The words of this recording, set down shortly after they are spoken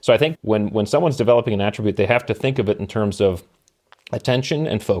So I think when someone's developing an attribute, they have to think of it in terms of attention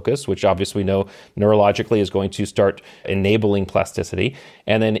and focus, which obviously we know neurologically is going to start enabling plasticity.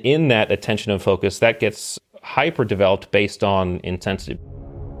 And then in that attention and focus, that gets hyper-developed based on intensity.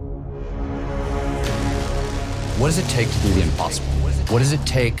 What does it take to do the impossible? What does it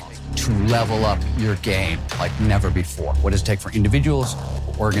take to level up your game like never before? What does it take for individuals,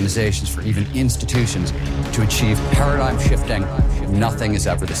 organizations, for even institutions to achieve paradigm shifting? Nothing is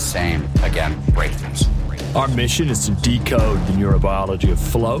ever the same again, breakthroughs. Our mission is to decode the neurobiology of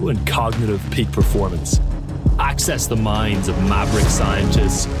flow and cognitive peak performance. Access the minds of maverick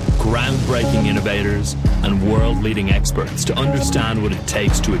scientists, groundbreaking innovators, and world-leading experts to understand what it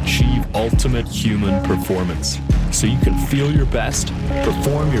takes to achieve ultimate human performance, so you can feel your best,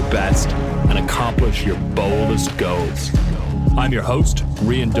 perform your best, and accomplish your boldest goals. I'm your host,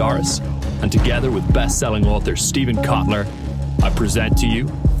 Rian Doris, and together with best-selling author Stephen Kotler, I present to you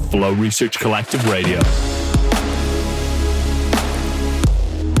Flow Research Collective Radio.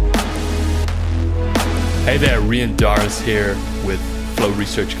 Hey there, Rian Doris here with Flow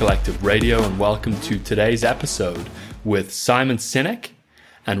Research Collective Radio, and welcome to today's episode with Simon Sinek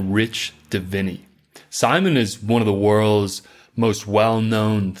and Rich Diviney. Simon is one of the world's most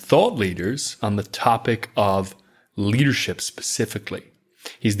well-known thought leaders on the topic of leadership specifically.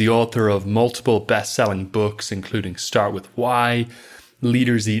 He's the author of multiple best-selling books, including Start With Why,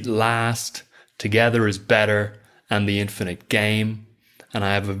 Leaders Eat Last, Together is Better, and The Infinite Game. And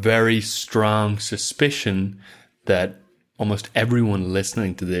I have a very strong suspicion that almost everyone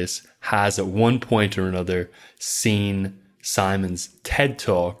listening to this has at one point or another seen Simon's TED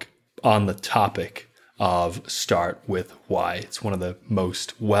Talk on the topic of Start With Why. It's one of the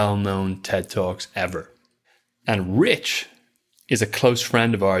most well-known TED Talks ever. And Rich is a close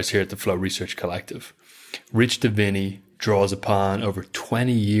friend of ours here at the Flow Research Collective. Rich Diviney draws upon over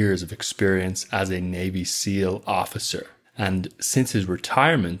 20 years of experience as a Navy SEAL officer. And since his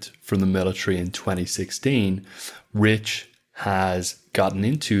retirement from the military in 2016, Rich has gotten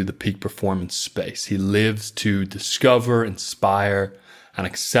into the peak performance space. He lives to discover, inspire, and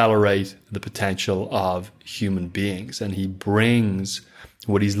accelerate the potential of human beings. And he brings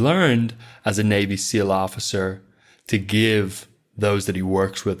what he's learned as a Navy SEAL officer to give those that he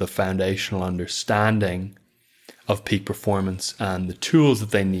works with a foundational understanding of peak performance and the tools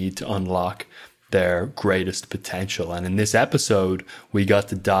that they need to unlock their greatest potential. And in this episode, we got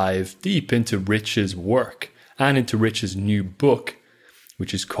to dive deep into Rich's work and into Rich's new book,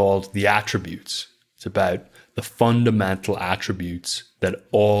 which is called The Attributes. It's about the fundamental attributes that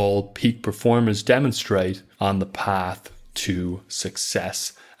all peak performers demonstrate on the path to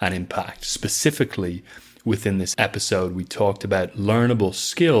success and impact. Specifically, within this episode, we talked about learnable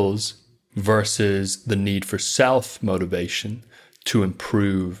skills versus the need for self-motivation to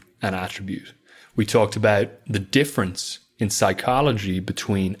improve an attribute. We talked about the difference in psychology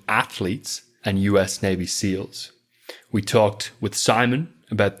between athletes and US Navy SEALs. We talked with Simon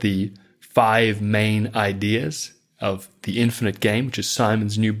about the 5 main ideas of The Infinite Game, which is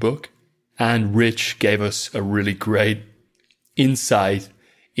Simon's new book. And Rich gave us a really great insight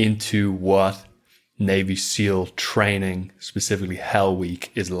into what Navy SEAL training, specifically Hell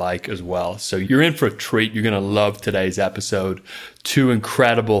Week, is like as well. So you're in for a treat. You're going to love today's episode. 2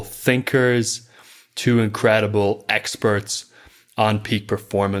 incredible thinkers, 2 incredible experts on peak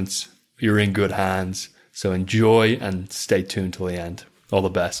performance. You're in good hands. So enjoy and stay tuned till the end. All the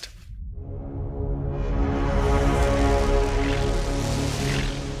best.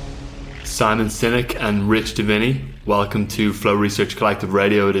 Simon Sinek and Rich Diviney, welcome to Flow Research Collective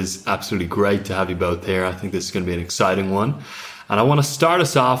Radio. It is absolutely great to have you both here. I think this is going to be an exciting one. And I want to start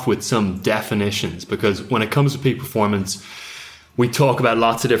us off with some definitions, because when it comes to peak performance, we talk about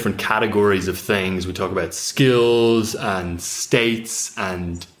lots of different categories of things. We talk about skills and states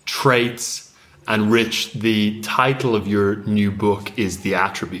and traits. And Rich, the title of your new book is The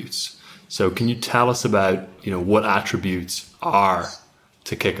Attributes. So can you tell us about, what attributes are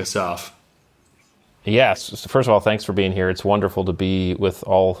to kick us off? Yes. So first of all, thanks for being here. It's wonderful to be with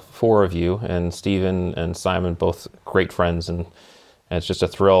all 4 of you, and Stephen and Simon, both great friends, and it's just a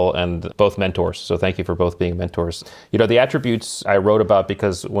thrill, and both mentors. So thank you for both being mentors. The attributes I wrote about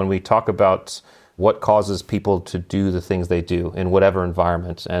because when we talk about what causes people to do the things they do in whatever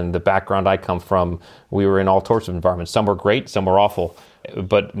environment, and the background I come from, we were in all sorts of environments. Some were great, some were awful.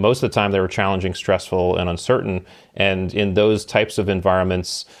 But most of the time they were challenging, stressful, and uncertain. And in those types of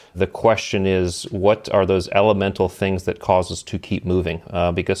environments, the question is, what are those elemental things that cause us to keep moving?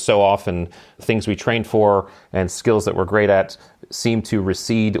 Because so often things we trained for and skills that we're great at seem to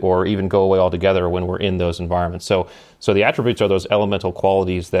recede or even go away altogether when we're in those environments. So the attributes are those elemental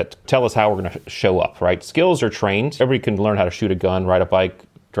qualities that tell us how we're going to show up, right? Skills are trained. Everybody can learn how to shoot a gun, ride a bike,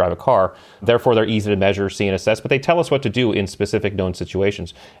 drive a car. Therefore, they're easy to measure, see, and assess, but they tell us what to do in specific known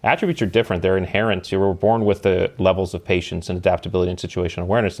situations. Attributes are different. They're inherent. You were born with the levels of patience and adaptability and situational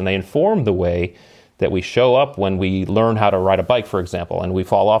awareness, and they inform the way that we show up when we learn how to ride a bike, for example, and we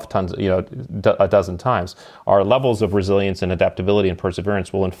fall off a dozen times. Our levels of resilience and adaptability and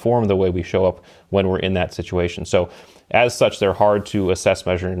perseverance will inform the way we show up when we're in that situation. So as such, they're hard to assess,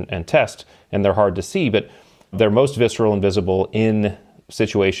 measure, and test, and they're hard to see, but they're most visceral and visible in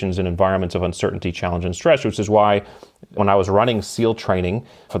situations and environments of uncertainty, challenge, and stress, which is why when I was running SEAL training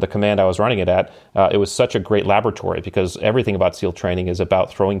for the command I was running it at, it was such a great laboratory, because everything about SEAL training is about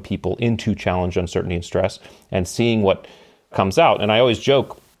throwing people into challenge, uncertainty, and stress and seeing what comes out. And I always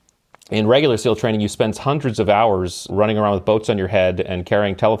joke, in regular SEAL training, you spend hundreds of hours running around with boats on your head and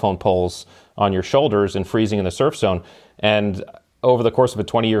carrying telephone poles on your shoulders and freezing in the surf zone. And over the course of a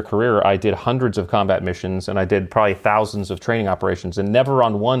 20-year career, I did hundreds of combat missions, and I did probably thousands of training operations, and never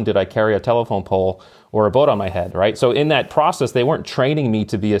on one did I carry a telephone pole or a boat on my head, right? So in that process, they weren't training me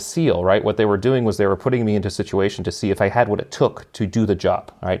to be a SEAL, right? What they were doing was they were putting me into a situation to see if I had what it took to do the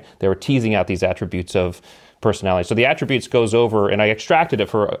job, right? They were teasing out these attributes of personality. So the attributes goes over, and I extracted it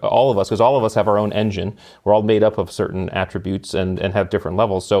for all of us, because all of us have our own engine. We're all made up of certain attributes and have different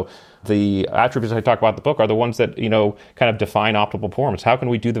levels. So the attributes I talk about in the book are the ones that, kind of define optimal performance. How can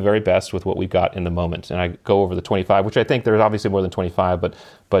we do the very best with what we've got in the moment? And I go over the 25, which I think there's obviously more than 25,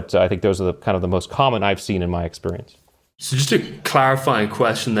 but I think those are the kind of the most common I've seen in my experience. So just a clarifying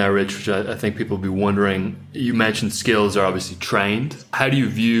question there, Rich, which I think people will be wondering. You mentioned skills are obviously trained. How do you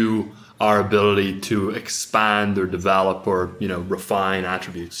view our ability to expand or develop or, refine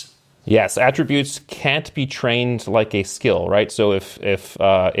attributes? Yes, attributes can't be trained like a skill, right? So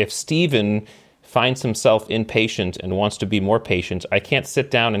if Stephen finds himself impatient and wants to be more patient, I can't sit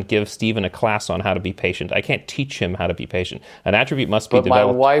down and give Stephen a class on how to be patient. I can't teach him how to be patient. An attribute must be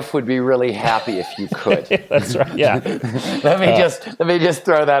developed. My wife would be really happy if you could. That's right. Yeah. Let me just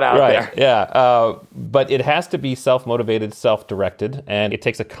throw that out there. Yeah. But it has to be self-motivated, self-directed, and it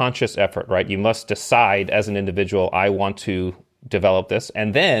takes a conscious effort, right? You must decide as an individual, I want to develop this,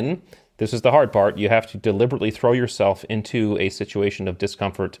 and then this is the hard part. You have to deliberately throw yourself into a situation of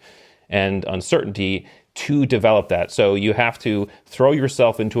discomfort and uncertainty to develop that. So you have to throw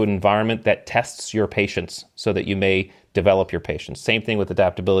yourself into an environment that tests your patience so that you may develop your patience. Same thing with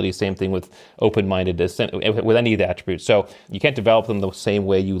adaptability, same thing with open-mindedness, with any of the attributes. So you can't develop them the same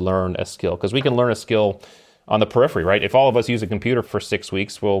way you learn a skill, because we can learn a skill on the periphery, right? If all of us use a computer for 6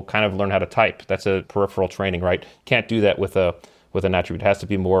 weeks, we'll kind of learn how to type. That's a peripheral training, right? Can't do that with an attribute. It has to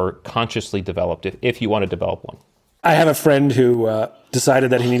be more consciously developed if you want to develop one. I have a friend who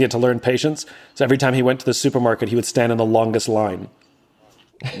decided that he needed to learn patience. So every time he went to the supermarket, he would stand in the longest line.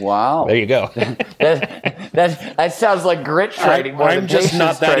 Wow. There you go. that sounds like grit training more I'm than just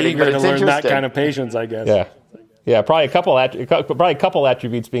not that training, eager to learn that interesting. kind of patience, I guess. Yeah. Probably a couple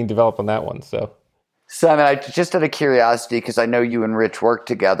attributes being developed on that one. So, Simon, just out of curiosity, because I know you and Rich work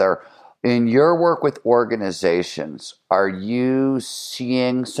together, in your work with organizations, are you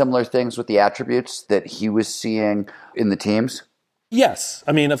seeing similar things with the attributes that he was seeing in the teams? Yes.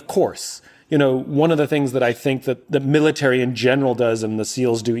 I mean, of course. One of the things that I think that the military in general does, and the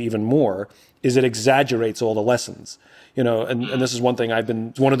SEALs do even more, is it exaggerates all the lessons. And this is one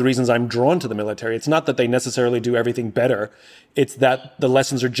of the reasons I'm drawn to the military. It's not that they necessarily do everything better. It's that the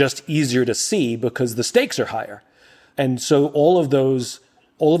lessons are just easier to see because the stakes are higher. And so all of those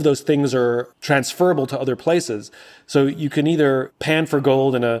things are transferable to other places. So you can either pan for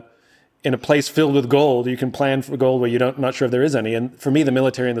gold in a place filled with gold, or you can plan for gold where you're not sure if there is any. And for me, the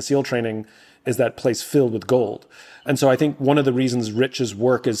military and the SEAL training is that place filled with gold. And so I think one of the reasons Rich's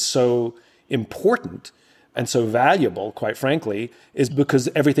work is so important and so valuable, quite frankly, is because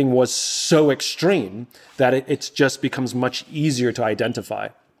everything was so extreme that it just becomes much easier to identify.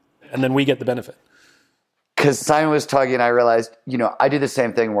 And then we get the benefit. Because Simon was talking, and I realized, I do the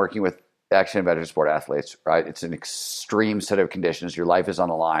same thing working with action adventure sport athletes, right? It's an extreme set of conditions. Your life is on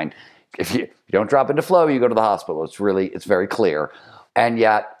the line. If you don't drop into flow, you go to the hospital. It's very clear. And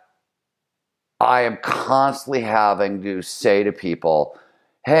yet, I am constantly having to say to people,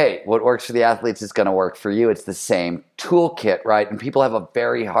 hey, what works for the athletes is going to work for you. It's the same toolkit, right? And people have a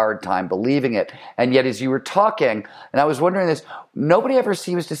very hard time believing it. And yet, as you were talking, and I was wondering this, nobody ever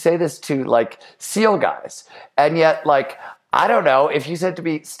seems to say this to like SEAL guys. And yet, like, I don't know, if you said to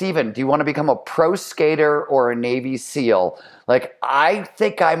me, Stephen, do you want to become a pro skater or a Navy SEAL? Like, I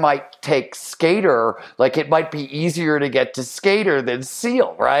think I might take skater. Like, it might be easier to get to skater than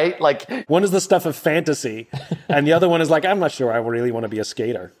SEAL, right? Like, one is the stuff of fantasy, and the other one is like, I'm not sure I really want to be a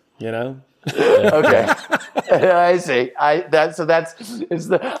skater, you know? Okay. I see.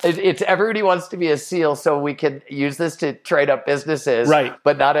 It's everybody wants to be a SEAL, so we can use this to trade up businesses. Right.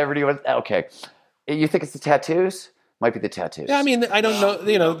 But not everybody wants, okay. You think it's the tattoos? Might be the tattoos. Yeah, I mean, I don't know.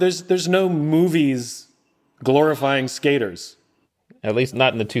 You know, there's no movies glorifying skaters. At least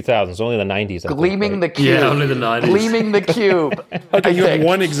not in the 2000s, only in the 90s. Gleaming the cube. Yeah, only the 90s. Gleaming the cube. Okay, you have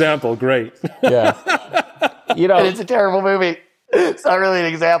one example. Great. Yeah. You know, And it's a terrible movie. It's not really an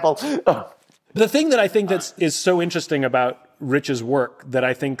example. The thing that I think is so interesting about Rich's work that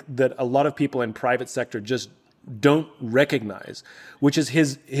I think that a lot of people in private sector just don't recognize, which is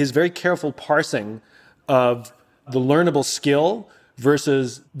his very careful parsing of the learnable skill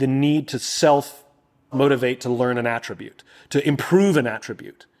versus the need to self-motivate to learn an attribute, to improve an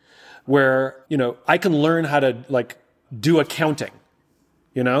attribute. Where, you know, I can learn how to, like, do accounting,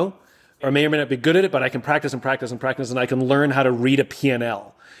 you know? Or may or may not be good at it, but I can practice and practice and practice, and I can learn how to read a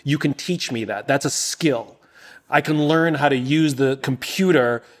P&L. You can teach me that. That's a skill. I can learn how to use the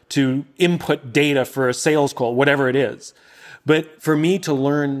computer to input data for a sales call, whatever it is. But for me to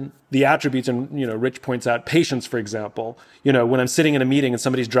learn the attributes, and, you know, Rich points out patience, for example, you know, when I'm sitting in a meeting and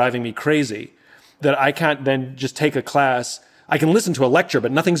somebody's driving me crazy, that I can't then just take a class. I can listen to a lecture,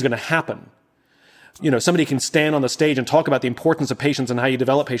 but nothing's going to happen. You know, somebody can stand on the stage and talk about the importance of patience and how you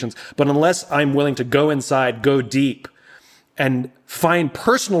develop patience, but unless I'm willing to go inside, go deep, and find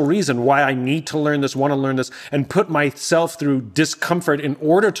personal reason why I need to learn this, want to learn this, and put myself through discomfort in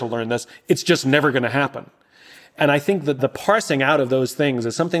order to learn this, it's just never going to happen. And I think that the parsing out of those things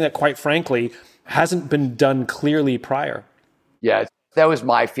is something that, quite frankly, hasn't been done clearly prior. Yeah, that was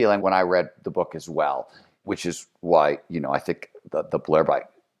my feeling when I read the book as well, which is why, you know, I think the blurb I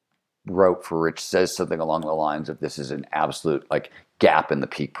wrote for Rich says something along the lines of this is an absolute, like, gap in the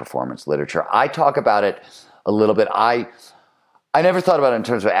peak performance literature. I talk about it a little bit. I never thought about it in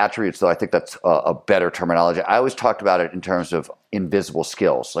terms of attributes, though I think that's a better terminology. I always talked about it in terms of invisible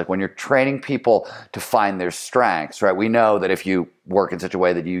skills. Like when you're training people to find their strengths, right? We know that if you work in such a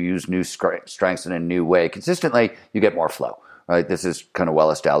way that you use new strengths in a new way consistently, you get more flow, right? This is kind of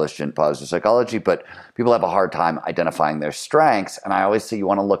well established in positive psychology, but people have a hard time identifying their strengths. And I always say you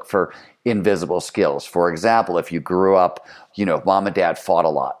want to look for invisible skills. For example, if you grew up, you know, mom and dad fought a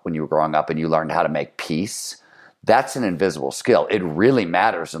lot when you were growing up and you learned how to make peace, that's an invisible skill. It really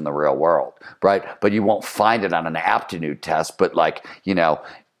matters in the real world, right? But you won't find it on an aptitude test. But, like, you know,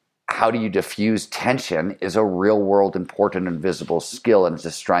 how do you diffuse tension is a real world important invisible skill, and it's a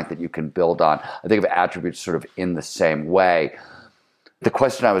strength that you can build on. I think of attributes sort of in the same way. The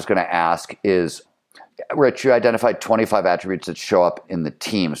question I was going to ask is, Rich, you identified 25 attributes that show up in the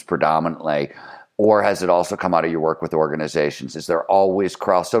teams predominantly, or has it also come out of your work with organizations? Is there always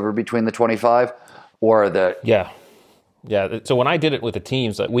crossover between the 25? Or the... Yeah. So when I did it with the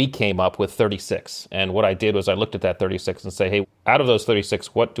teams, we came up with 36. And what I did was I looked at that 36 and say, hey, out of those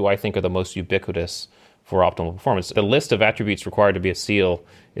 36, what do I think are the most ubiquitous for optimal performance? The list of attributes required to be a SEAL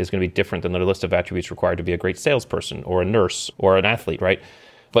is going to be different than the list of attributes required to be a great salesperson or a nurse or an athlete, right?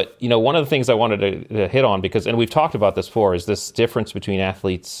 But, you know, one of the things I wanted to hit on, because, and we've talked about this before, is this difference between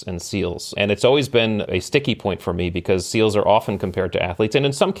athletes and SEALs. And it's always been a sticky point for me because SEALs are often compared to athletes. And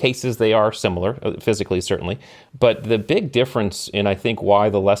in some cases, they are similar, physically, certainly. But the big difference in, I think, why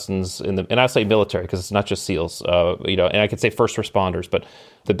the lessons in the, and I say military because it's not just SEALs, you know, and I could say first responders, but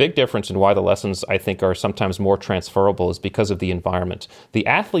the big difference in why the lessons, I think, are sometimes more transferable is because of the environment. The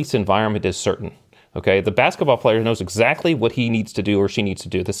athlete's environment is certain. Okay, the basketball player knows exactly what he needs to do or she needs to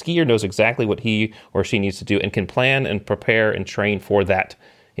do. The skier knows exactly what he or she needs to do and can plan and prepare and train for that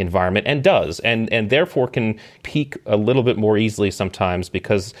environment and does, and therefore can peak a little bit more easily sometimes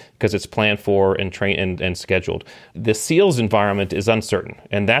because it's planned for and trained and scheduled. The SEAL's environment is uncertain,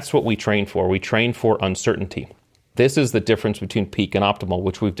 and that's what we train for. We train for uncertainty. This is the difference between peak and optimal,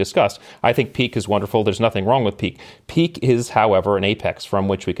 which we've discussed. I think peak is wonderful. There's nothing wrong with peak. Peak is, however, an apex from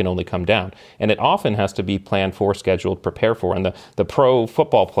which we can only come down. And it often has to be planned for, scheduled, prepared for. And the pro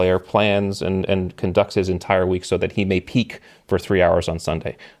football player plans and conducts his entire week so that he may peak for 3 hours on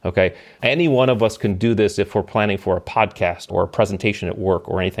Sunday. Okay? Any one of us can do this if we're planning for a podcast or a presentation at work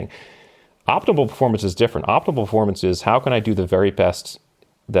or anything. Optimal performance is different. Optimal performance is how can I do the very best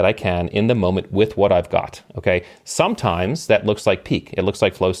that I can in the moment with what I've got, okay? Sometimes that looks like peak. It looks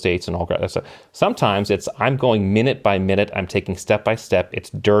like flow states and all that stuff. Sometimes it's I'm going minute by minute. I'm taking step by step. It's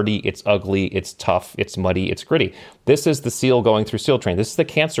dirty. It's ugly. It's tough. It's muddy. It's gritty. This is the SEAL going through SEAL training. This is the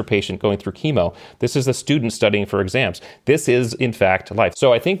cancer patient going through chemo. This is the student studying for exams. This is, in fact, life.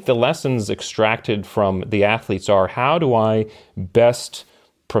 So I think the lessons extracted from the athletes are, how do I best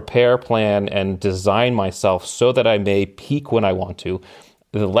prepare, plan, and design myself so that I may peak when I want to?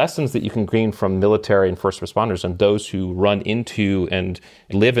 The lessons that you can glean from military and first responders and those who run into and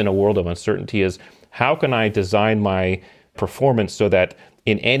live in a world of uncertainty is, how can I design my performance so that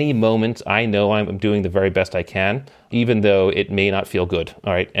in any moment I know I'm doing the very best I can, even though it may not feel good.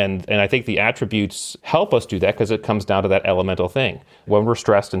 All right. And I think the attributes help us do that, because it comes down to that elemental thing. When we're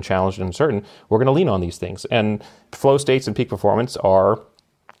stressed and challenged and uncertain, we're going to lean on these things. And flow states and peak performance are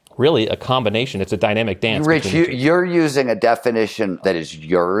really a combination. It's a dynamic dance. Rich, you're using a definition that is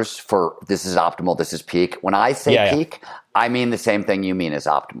yours for this is optimal, this is peak. When I say peak, I mean the same thing you mean as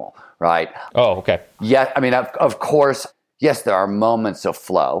optimal, right? Oh, okay. Yeah, I mean, of course, yes, there are moments of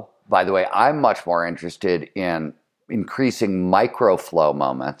flow. By the way, I'm much more interested in increasing micro flow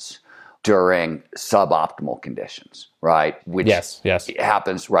moments during suboptimal conditions, right? Which yes.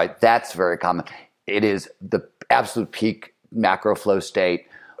 happens, right? That's very common. It is the absolute peak macro flow state.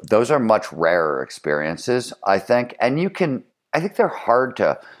 Those are much rarer experiences, I think. And I think they're hard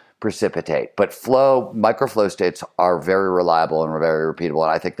to precipitate, but micro flow states are very reliable and very repeatable. And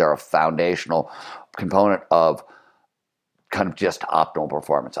I think they're a foundational component of kind of just optimal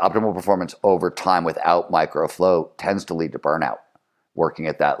performance. Optimal performance over time without micro flow tends to lead to burnout. Working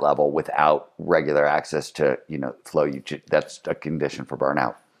at that level without regular access to, flow, that's a condition for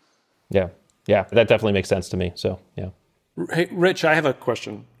burnout. Yeah, that definitely makes sense to me. So, yeah. Hey, Rich, I have a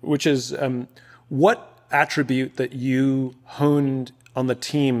question, which is what attribute that you honed on the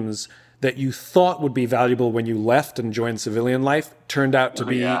teams that you thought would be valuable when you left and joined civilian life turned out to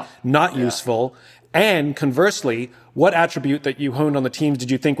be not useful? And conversely, what attribute that you honed on the teams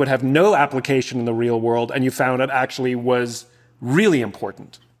did you think would have no application in the real world and you found it actually was really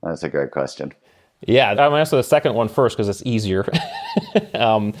important? That's a great question. Yeah, I'm going to answer the second one first because it's easier.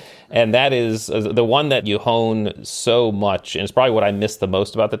 And that is the one that you hone so much, and it's probably what I miss the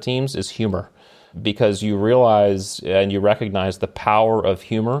most about the teams, is humor. Because you realize and you recognize the power of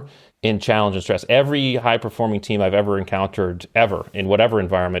humor in challenge and stress. Every high-performing team I've ever encountered, ever, in whatever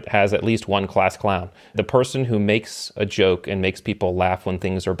environment, has at least one class clown. The person who makes a joke and makes people laugh when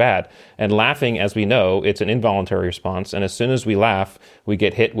things are bad. And laughing, as we know, it's an involuntary response. And as soon as we laugh, we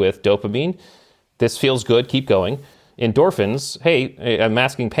get hit with dopamine. This feels good, keep going. Endorphins, hey, I'm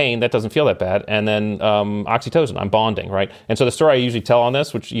masking pain, that doesn't feel that bad. And then oxytocin, I'm bonding, right? And so the story I usually tell on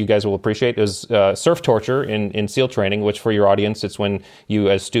this, which you guys will appreciate, is surf torture in SEAL training, which for your audience, it's when you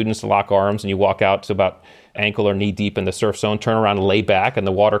as students lock arms and you walk out to about ankle or knee deep in the surf zone, turn around and lay back, and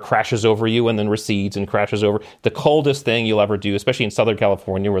the water crashes over you and then recedes and crashes over. The coldest thing you'll ever do, especially in Southern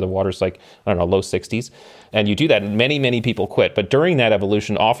California where the water's like, low 60s. And you do that, and many, many people quit. But during that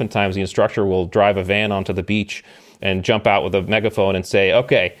evolution, oftentimes the instructor will drive a van onto the beach and jump out with a megaphone and say,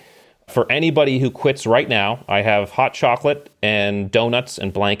 okay, for anybody who quits right now, I have hot chocolate and donuts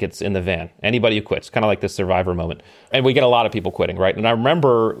and blankets in the van. Anybody who quits, kind of like this survivor moment. And we get a lot of people quitting, right? And I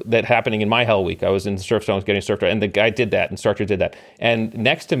remember that happening in my Hell Week. I was in the surf zone getting surfed, and the guy did that, instructor did that. And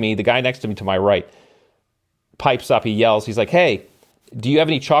next to me, the guy next to me to my right pipes up, he yells, he's like, hey, do you have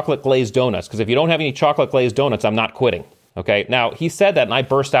any chocolate glazed donuts? Because if you don't have any chocolate glazed donuts, I'm not quitting, okay? Now, he said that, and I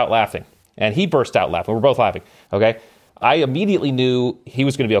burst out laughing. And he burst out laughing. We're both laughing, okay? I immediately knew he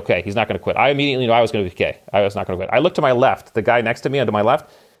was going to be okay. He's not going to quit. I immediately knew I was going to be okay. I was not going to quit. I looked to my left. The guy next to me, to my left,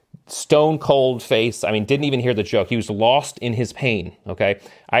 stone cold face. Didn't even hear the joke. He was lost in his pain, okay?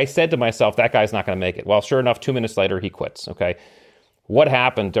 I said to myself, that guy's not going to make it. Well, sure enough, 2 minutes later, he quits, okay? What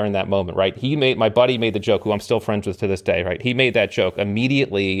happened during that moment, right? My buddy made the joke, who I'm still friends with to this day, right? He made that joke.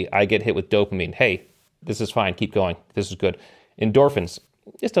 Immediately, I get hit with dopamine. Hey, this is fine. Keep going. This is good. Endorphins.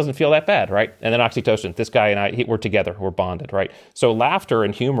 This doesn't feel that bad, right? And then oxytocin, this guy and I, we're together, we're bonded, right? So laughter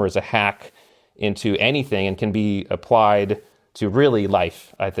and humor is a hack into anything and can be applied to really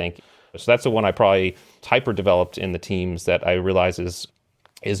life, I think. So that's the one I probably hyper-developed in the teams that I realize is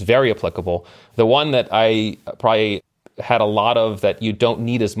very applicable. The one that I probably had a lot of that you don't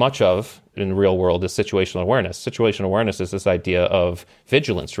need as much of in the real world is situational awareness. Situational awareness is this idea of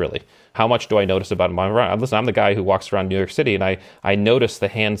vigilance, really. How much do I notice about my environment? Listen, I'm the guy who walks around New York City, and I notice the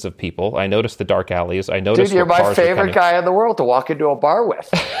hands of people. I notice the dark alleys. I notice Dude, you're what my cars favorite guy in the world to walk into a bar with.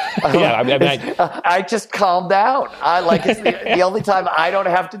 Yeah, I just calm down. It's the only time I don't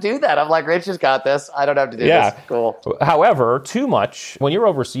have to do that. I'm like, Rich has got this. I don't have to do this. Cool. However, too much, when you're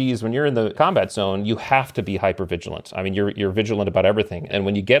overseas, when you're in the combat zone, you have to be hyper-vigilant. I mean, you're vigilant about everything. And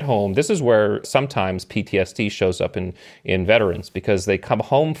when you get home, this is where sometimes PTSD shows up in veterans, because they come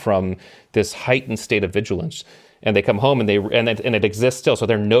home from this heightened state of vigilance, and they come home and it exists still. So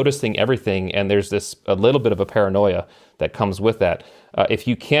they're noticing everything, and there's a little bit of a paranoia that comes with that. If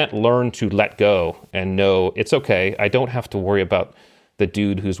you can't learn to let go and know it's okay, I don't have to worry about the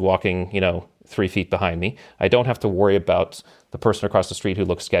dude who's walking, 3 feet behind me. I don't have to worry about the person across the street who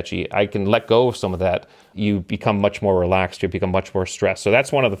looks sketchy. I can let go of some of that. You become much more relaxed. You become much more stressed. So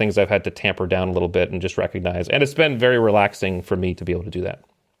that's one of the things I've had to tamper down a little bit and just recognize. And it's been very relaxing for me to be able to do that.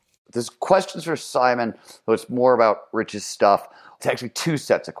 There's questions for Simon, though it's more about Rich's stuff. It's actually 2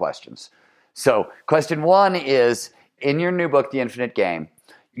 sets of questions. So question 1 is, in your new book, The Infinite Game,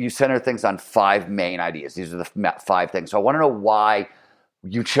 you center things on 5 main ideas. These are the 5 things. So I want to know why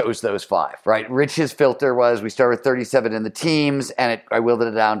you chose those 5, right? Rich's filter was, we started with 37 in the teams, and I whittled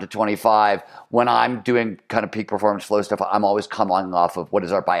it down to 25. When I'm doing kind of peak performance flow stuff, I'm always coming off of what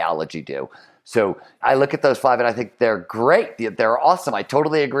does our biology do? So I look at those 5 and I think they're great. They're awesome. I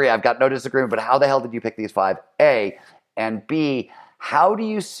totally agree. I've got no disagreement, but how the hell did you pick these 5? A, and B, how do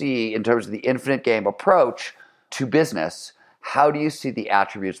you see, in terms of the infinite game approach to business, how do you see the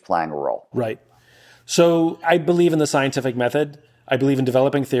attributes playing a role? Right. So I believe in the scientific method. I believe in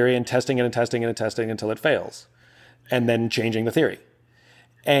developing theory and testing it and testing it and testing until it fails, and then changing the theory.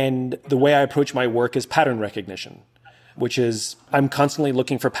 And the way I approach my work is pattern recognition, which is I'm constantly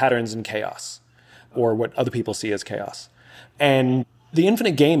looking for patterns in chaos, or what other people see as chaos. And the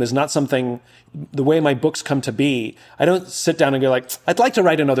infinite game is not something, the way my books come to be, I don't sit down and go like, I'd like to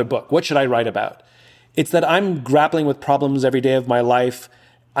write another book. What should I write about? It's that I'm grappling with problems every day of my life.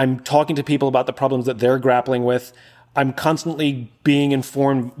 I'm talking to people about the problems that they're grappling with. I'm constantly being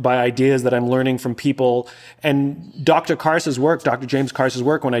informed by ideas that I'm learning from people. And Dr. Cars's work, Dr. James Cars's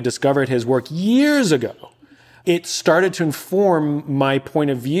work, when I discovered his work years ago, it started to inform my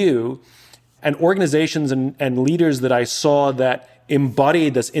point of view, and organizations and leaders that I saw that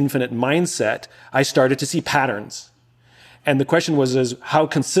embodied this infinite mindset, I started to see patterns. And the question was how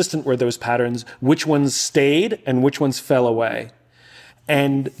consistent were those patterns? Which ones stayed and which ones fell away?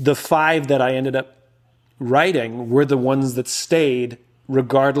 And the 5 that I ended up writing were the ones that stayed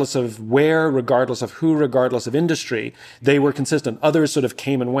regardless of where, regardless of who, regardless of industry. They were consistent. Others sort of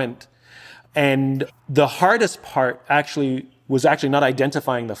came and went. And the hardest part was not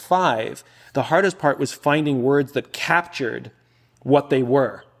identifying the 5. The hardest part was finding words that captured what they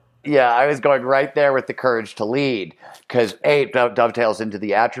were. Yeah, I was going right there with the courage to lead, because it dovetails into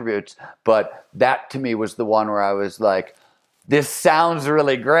the attributes, but that to me was the one where I was like, this sounds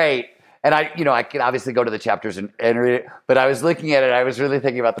really great. And I can obviously go to the chapters and read it, but I was looking at it, I was really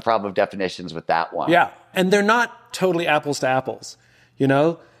thinking about the problem of definitions with that one. Yeah, and they're not totally apples to apples,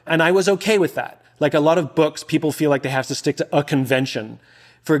 And I was okay with that. Like a lot of books, people feel like they have to stick to a convention.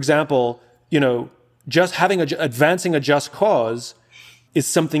 For example, just advancing a just cause is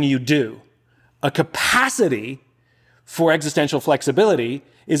something you do. A capacity for existential flexibility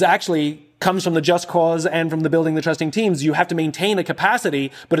comes from the just cause and from the building the trusting teams. You have to maintain a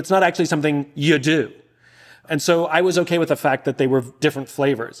capacity, but it's not actually something you do. And so I was okay with the fact that they were different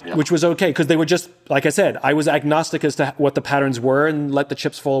flavors, which was okay, because they were just, like I said, I was agnostic as to what the patterns were and let the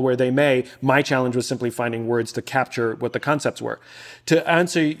chips fall where they may. My challenge was simply finding words to capture what the concepts were. To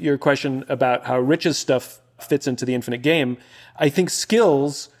answer your question about how Rich's stuff fits into the infinite game, I think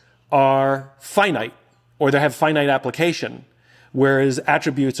skills are finite, or they have finite application, whereas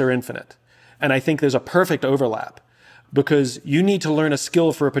attributes are infinite. And I think there's a perfect overlap, because you need to learn a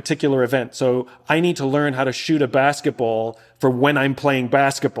skill for a particular event. So I need to learn how to shoot a basketball for when I'm playing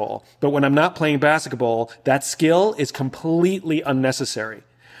basketball. But when I'm not playing basketball, that skill is completely unnecessary.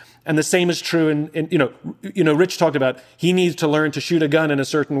 And the same is true in Rich talked about he needs to learn to shoot a gun in a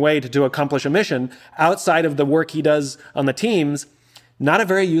certain way to accomplish a mission. Outside of the work he does on the teams, not a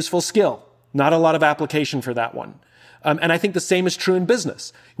very useful skill. Not a lot of application for that one. And I think the same is true in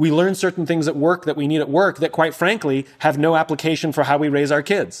business. We learn certain things at work that we need at work that, quite frankly, have no application for how we raise our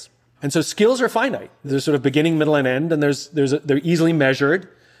kids. And so skills are finite. There's sort of beginning, middle, and end, and they're easily measured.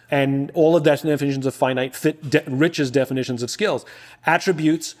 And all of the definitions of finite fit Rich's definitions of skills.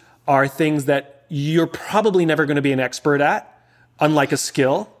 Attributes are things that you're probably never going to be an expert at, unlike a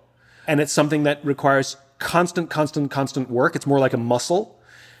skill. And it's something that requires constant work. It's more like a muscle.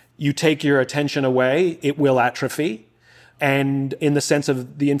 You take your attention away, it will atrophy. And in the sense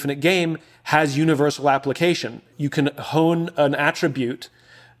of the infinite game, has universal application. You can hone an attribute,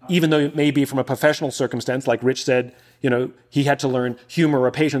 even though it may be from a professional circumstance, like Rich said, he had to learn humor or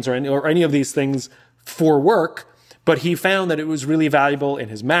patience or any of these things for work, but he found that it was really valuable in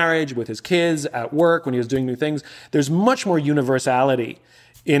his marriage, with his kids, at work, when he was doing new things. There's much more universality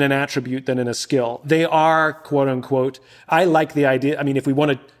in an attribute than in a skill. They are, quote unquote, I like the idea. I mean, if we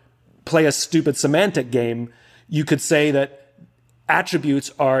want to play a stupid semantic game, you could say that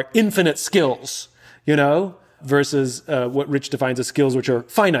attributes are infinite skills, versus what Rich defines as skills, which are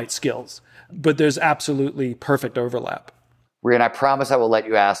finite skills. But there's absolutely perfect overlap. Rian, I promise I will let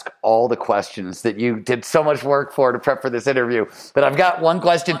you ask all the questions that you did so much work to prep for this interview. But I've got one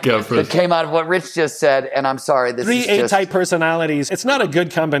question that came out of what Rich just said, and I'm sorry. This is 3 A-type personalities. It's not a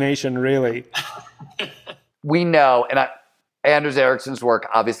good combination, really. We know, and Anders Ericsson's work,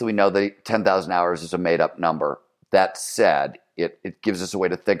 obviously we know that 10,000 hours is a made-up number. That said, it gives us a way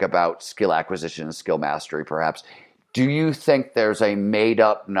to think about skill acquisition and skill mastery, perhaps. Do you think there's a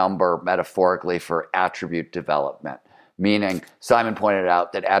made-up number, metaphorically, for attribute development? Meaning, Simon pointed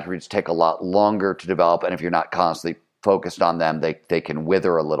out that attributes take a lot longer to develop, and if you're not constantly focused on them, they can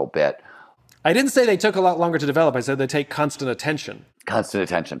wither a little bit. I didn't say they took a lot longer to develop. I said they take constant attention. Constant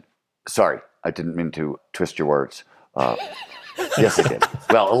attention. Sorry, I didn't mean to twist your words. Yes, I did.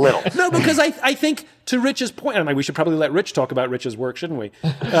 Well, a little. No, because I think, to Rich's point, I mean, we should probably let Rich talk about Rich's work, shouldn't we?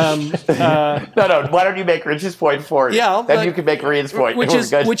 No. Why don't you make Rich's point for you? Yeah, then you can make Rian's point. Which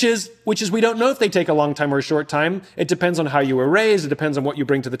is, we don't know if they take a long time or a short time. It depends on how you were raised. It depends on what you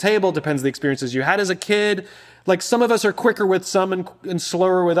bring to the table. It depends on the experiences you had as a kid. Like, some of us are quicker with some and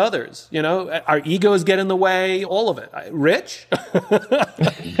slower with others. Our egos get in the way. All of it. Rich?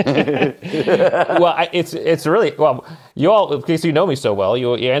 Well, it's really, well, you all, because you know me so well,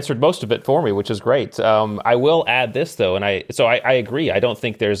 you answered most of it for me, which is great. I will add this, though, and I agree. I don't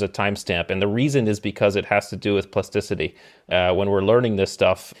think there's a timestamp, and the reason is because it has to do with plasticity. When we're learning this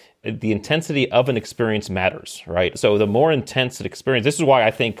stuff, the intensity of an experience matters, right? So the more intense an experience, this is why I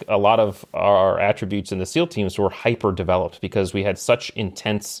think a lot of our attributes in the SEAL teams were hyper developed, because we had such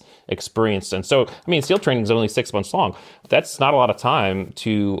intense experience. And so, SEAL training is only 6 months long. That's not a lot of time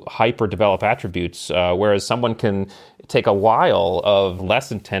to hyper develop attributes, whereas someone can take a while of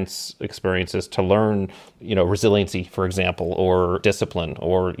less intense experiences to learn, resiliency, for example, or discipline,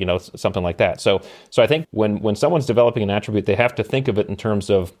 or, something like that. So I think when someone's developing an attribute, they have to think of it in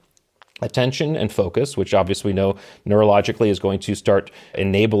terms of attention and focus, which obviously we know neurologically is going to start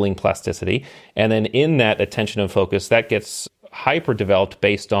enabling plasticity. And then in that attention and focus, that gets hyper developed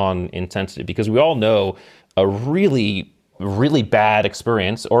based on intensity, because we all know a really, really bad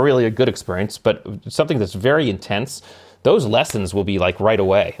experience or really a good experience, but something that's very intense, those lessons will be like right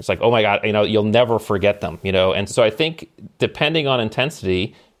away. It's like, oh my God, you'll never forget them, And so I think depending on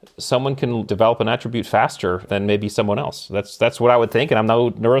intensity, someone can develop an attribute faster than maybe someone else. That's what I would think, and I'm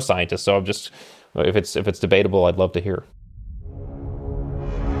no neuroscientist, so I'm just, if it's debatable, I'd love to hear.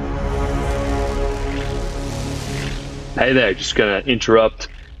 Hey there, just going to interrupt.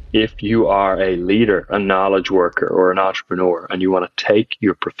 If you are a leader, a knowledge worker, or an entrepreneur, and you want to take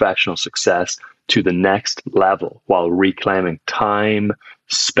your professional success to the next level while reclaiming time,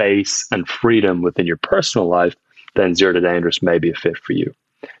 space, and freedom within your personal life, then Zero to Dangerous may be a fit for you.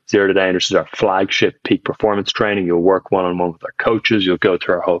 Zero to Dangerous is our flagship peak performance training. You'll work one-on-one with our coaches. You'll go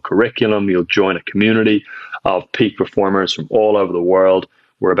through our whole curriculum. You'll join a community of peak performers from all over the world.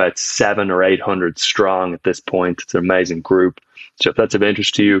 We're about 700 or 800 strong at this point. It's an amazing group. So if that's of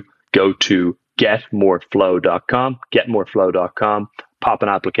interest to you, go to getmoreflow.com, getmoreflow.com, pop an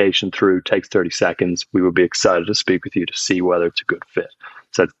application through, takes 30 seconds. We would be excited to speak with you to see whether it's a good fit.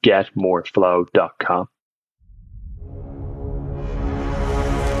 So that's getmoreflow.com.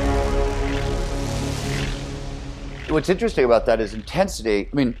 What's interesting about that is intensity.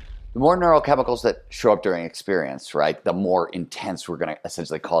 The more neurochemicals that show up during experience, right, the more intense we're going to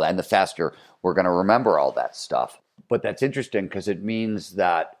essentially call that, and the faster we're going to remember all that stuff. But that's interesting because it means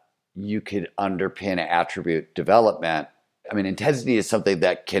that you could underpin attribute development. Intensity is something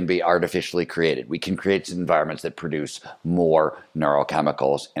that can be artificially created. We can create environments that produce more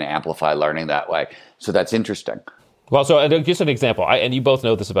neurochemicals and amplify learning that way. So that's interesting. Well, so just an example, and you both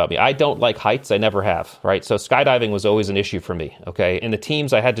know this about me. I don't like heights. I never have, right? So skydiving was always an issue for me, okay? In the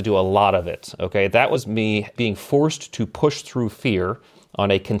teams, I had to do a lot of it, okay? That was me being forced to push through fear on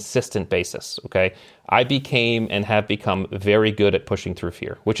a consistent basis, okay? I became and have become very good at pushing through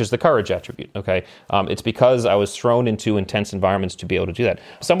fear, which is the courage attribute, okay? It's because I was thrown into intense environments to be able to do that.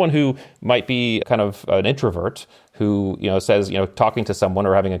 Someone who might be kind of an introvert who, says, talking to someone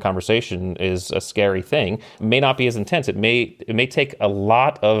or having a conversation is a scary thing may not be as intense. It may take a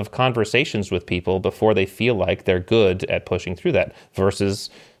lot of conversations with people before they feel like they're good at pushing through that versus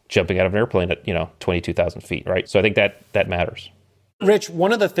jumping out of an airplane at, 22,000 feet, right? So I think that matters. Rich,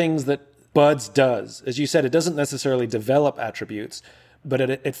 one of the things that Buds does, as you said, it doesn't necessarily develop attributes, but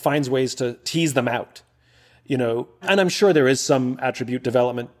it finds ways to tease them out, and I'm sure there is some attribute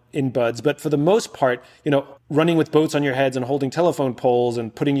development in Buds, but for the most part, running with boats on your heads and holding telephone poles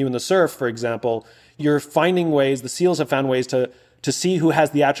and putting you in the surf, for example, you're finding ways, the SEALs have found ways to see who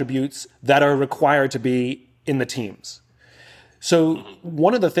has the attributes that are required to be in the teams. So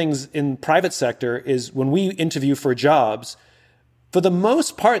one of the things in private sector is when we interview for jobs, for the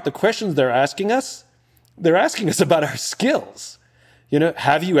most part, the questions they're asking us about our skills.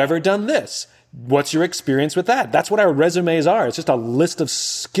 Have you ever done this? What's your experience with that? That's what our resumes are. It's just a list of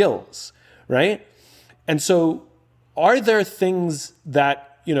skills, right? And so are there things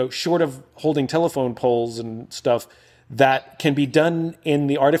that, short of holding telephone poles and stuff, that can be done in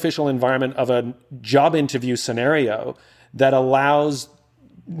the artificial environment of a job interview scenario that allows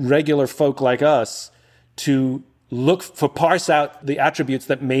regular folk like us to parse out the attributes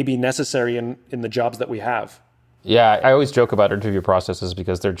that may be necessary in the jobs that we have? Yeah, I always joke about interview processes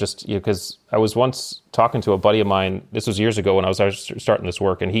because they're just, because I was once talking to a buddy of mine, this was years ago when I was starting this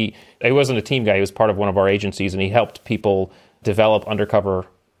work, and he wasn't a team guy, he was part of one of our agencies, and he helped people develop undercover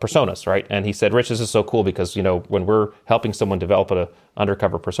personas, right? And he said, Rich, this is so cool because, when we're helping someone develop an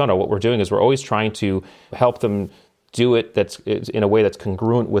undercover persona, what we're doing is we're always trying to help them do it that's in a way that's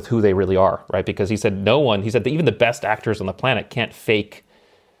congruent with who they really are, right? Because he said that even the best actors on the planet can't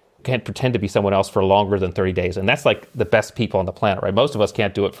pretend to be someone else for longer than 30 days. And that's like the best people on the planet, right? Most of us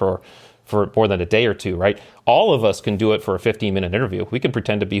can't do it for more than a day or two, right? All of us can do it for a 15-minute interview. We can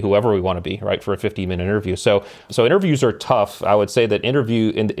pretend to be whoever we want to be, right, for a 15-minute interview. So interviews are tough. I would say that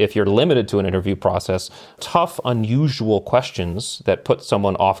if you're limited to an interview process, tough, unusual questions that put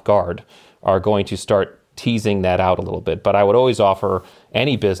someone off guard are going to start teasing that out a little bit. But I would always offer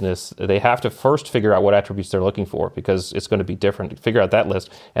any business, they have to first figure out what attributes they're looking for because it's going to be different. Figure out that list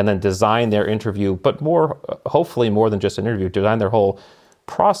and then design their interview, but hopefully more than just an interview, design their whole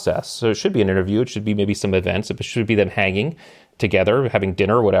process. So it should be an interview. It should be maybe some events. It should be them hanging together, having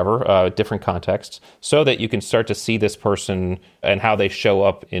dinner, whatever, different contexts, so that you can start to see this person and how they show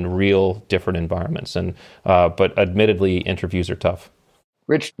up in real different environments. But admittedly, interviews are tough.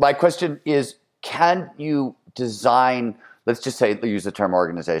 Rich, my question is, can you design, let's just say, use the term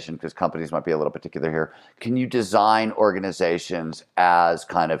organization because companies might be a little particular here. Can you design organizations as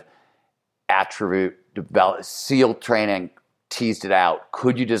kind of attribute develop, SEAL training teased it out?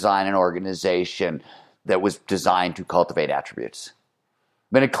 Could you design an organization that was designed to cultivate attributes?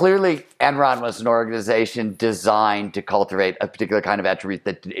 I mean, clearly Enron was an organization designed to cultivate a particular kind of attribute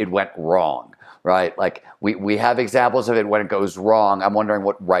that it went wrong, right? Like we have examples of it when it goes wrong. I'm wondering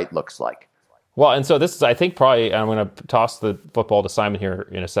what right looks like. Well, and so this is, I think probably, I'm going to toss the football to Simon here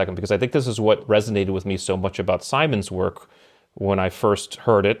in a second, because I think this is what resonated with me so much about Simon's work when I first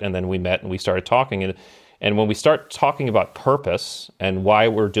heard it, and then we met and we started talking. And when we start talking about purpose and why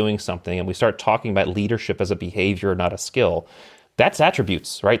we're doing something, and we start talking about leadership as a behavior, not a skill, that's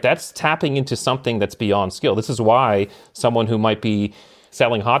attributes, right? That's tapping into something that's beyond skill. This is why someone who might be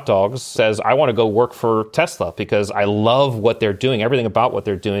selling hot dogs says, I want to go work for Tesla because I love what they're doing. Everything about what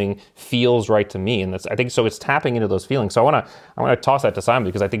they're doing feels right to me. And I think so it's tapping into those feelings. So I want to toss that to Simon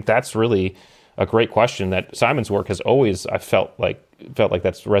because I think that's really a great question that Simon's work has always, I felt like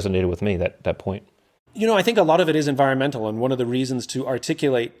that's resonated with me, that point. I think a lot of it is environmental. And one of the reasons to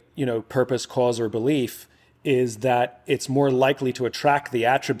articulate, purpose, cause, or belief is that it's more likely to attract the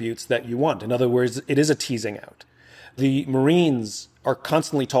attributes that you want. In other words, it is a teasing out. The Marines are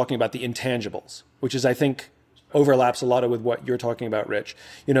constantly talking about the intangibles, which is, I think, overlaps a lot with what you're talking about, Rich.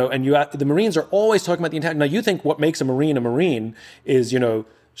 And the Marines are always talking about the intangibles. Now, you think what makes a Marine is,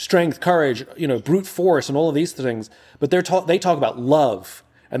 strength, courage, brute force, and all of these things. But they talk about love,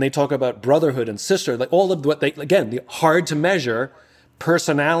 and they talk about brotherhood and sisterhood, like all of what the hard to measure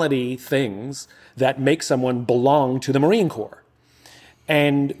personality things that make someone belong to the Marine Corps.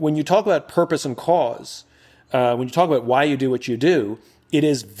 And when you talk about purpose and cause, when you talk about why you do what you do, it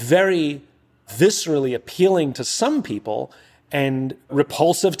is very viscerally appealing to some people and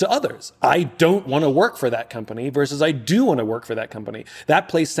repulsive to others. I don't want to work for that company versus I do want to work for that company. That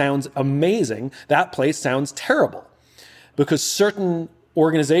place sounds amazing. That place sounds terrible. Because certain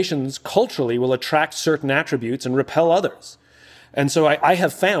organizations culturally will attract certain attributes and repel others. And so I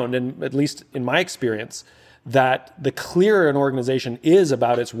have found, and at least in my experience, that the clearer an organization is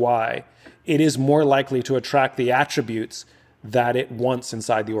about its why, it is more likely to attract the attributes that it wants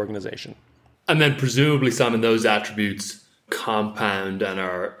inside the organization. And then presumably, Simon, those attributes compound and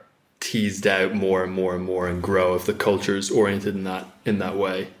are teased out more and more and more and grow if the culture is oriented in that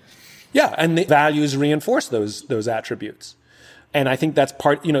way. Yeah, and the values reinforce those attributes. And I think that's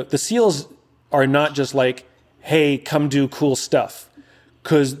part, the SEALs are not just like, hey, come do cool stuff,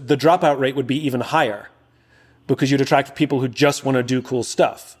 because the dropout rate would be even higher because you'd attract people who just want to do cool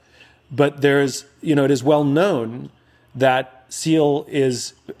stuff. But there's, it is well known that SEAL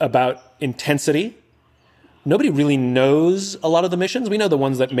is about intensity. Nobody really knows a lot of the missions. We know the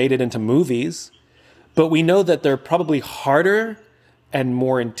ones that made it into movies, but we know that they're probably harder and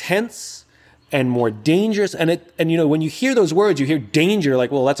more intense and more dangerous. And when you hear those words, you hear danger,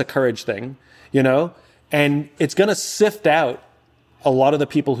 like, well, that's a courage thing, and it's going to sift out a lot of the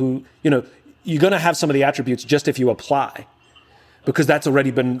people who, you're going to have some of the attributes just if you apply, because that's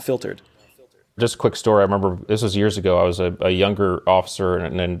already been filtered. Just a quick story. I remember this was years ago. I was a younger officer,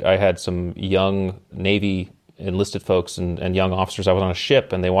 and I had some young Navy enlisted folks and young officers. I was on a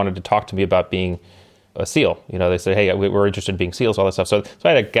ship, and they wanted to talk to me about being a SEAL. They said, hey, we're interested in being SEALs, all that stuff. So I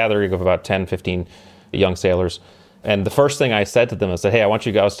had a gathering of about 10, 15 young sailors. And the first thing I said to them, I said, hey, I want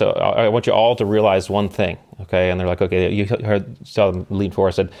you all to realize one thing, okay? And they're like, okay, you saw them lean forward.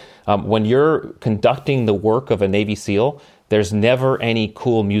 I said, when you're conducting the work of a Navy SEAL, there's never any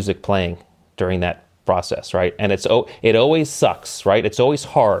cool music playing during that process, right? And it always sucks, right? It's always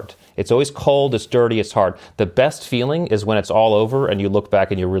hard. It's always cold, it's dirty, it's hard. The best feeling is when it's all over and you look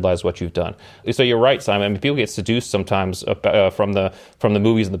back and you realize what you've done. So you're right, Simon. I mean, people get seduced sometimes from the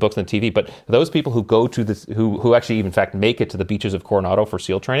movies and the books and the TV, but those people who go to this, who actually, in fact, make it to the beaches of Coronado for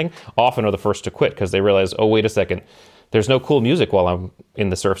SEAL training, often are the first to quit because they realize, oh, wait a second, there's no cool music while I'm in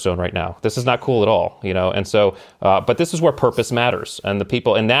the surf zone right now. This is not cool at all, And so, but this is where purpose matters. And the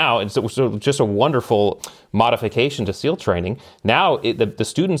people, and now it's just a wonderful modification to SEAL training. Now, the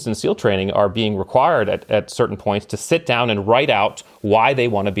students in SEAL training are being required at certain points to sit down and write out why they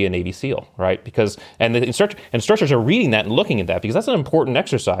want to be a Navy SEAL, right? And the instructors are reading that and looking at that because that's an important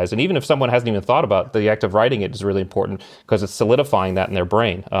exercise. And even if someone hasn't even thought about the act of writing it is really important because it's solidifying that in their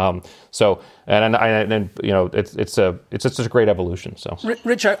brain. It's just a great evolution. So,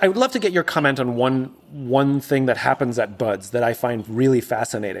 Rich, I would love to get your comment on one thing that happens at BUD/S that I find really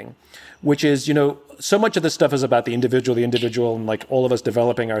fascinating, which is, so much of this stuff is about the individual, and like all of us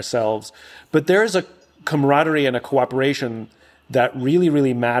developing ourselves. But there's a camaraderie and a cooperation that really,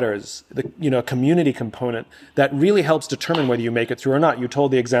 really matters. A community component that really helps determine whether you make it through or not. You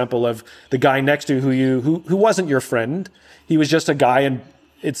told the example of the guy next to you who wasn't your friend. He was just a guy in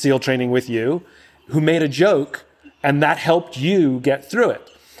SEAL training with you who made a joke, and that helped you get through it.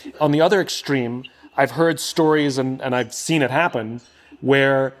 On the other extreme, I've heard stories and I've seen it happen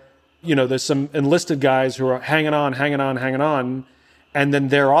where, there's some enlisted guys who are hanging on, and then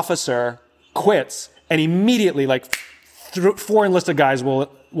their officer quits, and immediately, like, 4 enlisted guys will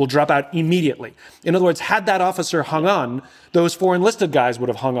drop out immediately. In other words, had that officer hung on, those 4 enlisted guys would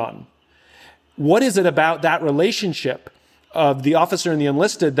have hung on. What is it about that relationship of the officer and the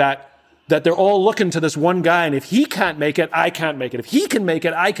enlisted that they're all looking to this one guy, and if he can't make it, I can't make it. If he can make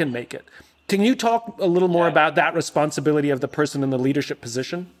it, I can make it. Can you talk a little more about that responsibility of the person in the leadership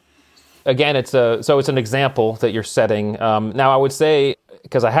position? Again, it's an example that you're setting. Now, I would say,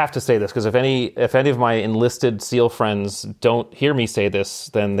 because I have to say this, because if any of my enlisted SEAL friends don't hear me say this,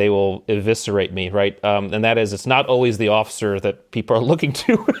 then they will eviscerate me, right? And that is, it's not always the officer that people are looking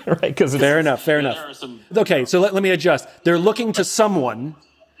to, right? Because fair enough. Okay, so let me adjust. They're looking to someone,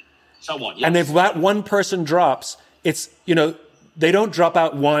 yes. And if that one person drops, it's they don't drop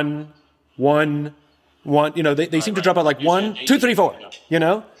out one. They seem to drop out like 1, 2, 3, 4.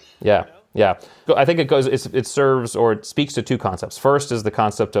 Yeah. I think it serves or it speaks to 2 concepts. First is the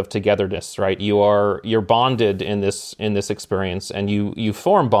concept of togetherness, right? You're bonded in this experience, and you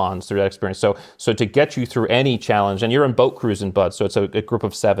form bonds through that experience. So to get you through any challenge, and you're in boat crews in BUD/S, so it's a group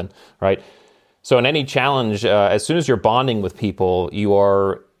of 7, right? So in any challenge, as soon as you're bonding with people, you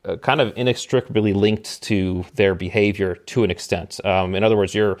are kind of inextricably linked to their behavior to an extent. In other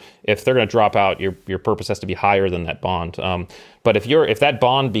words, if they're going to drop out, your purpose has to be higher than that bond. But if that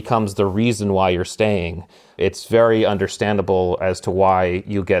bond becomes the reason why you're staying, it's very understandable as to why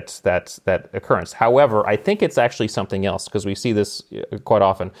you get that occurrence. However, I think it's actually something else, because we see this quite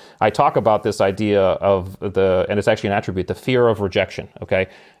often. I talk about this idea of and it's actually an attribute, the fear of rejection, okay?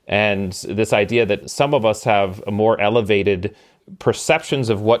 And this idea that some of us have a more elevated perceptions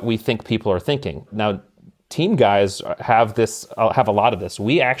of what we think people are thinking. Now, team guys have a lot of this.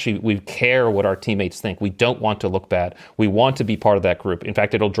 We care what our teammates think. We don't want to look bad. We want to be part of that group. In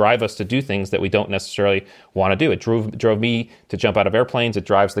fact, it'll drive us to do things that we don't necessarily want to do. It drove me to jump out of airplanes. It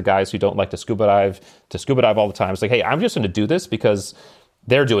drives the guys who don't like to scuba dive all the time. It's like, hey, I'm just going to do this because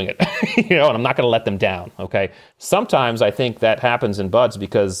they're doing it, and I'm not going to let them down. Okay. Sometimes I think that happens in buds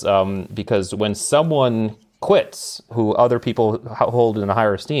because when someone quits who other people hold in a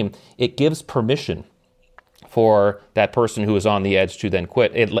higher esteem, it gives permission for that person who is on the edge to then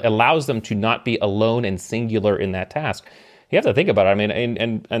quit. It allows them to not be alone and singular in that task. You have to think about it. I mean,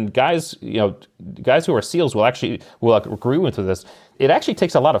 and guys, guys who are SEALs will agree with this. It actually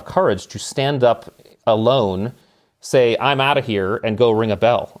takes a lot of courage to stand up alone, say, I'm out of here, and go ring a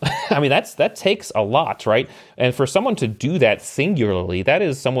bell. I mean, that takes a lot, right? And for someone to do that singularly, that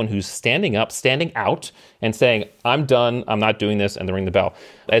is someone who's standing up, standing out, and saying, I'm done, I'm not doing this, and they ring the bell.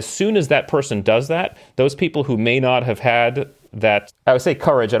 As soon as that person does that, those people who may not have had that, I would say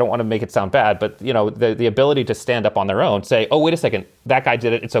courage, I don't want to make it sound bad, but the ability to stand up on their own, say, oh, wait a second, that guy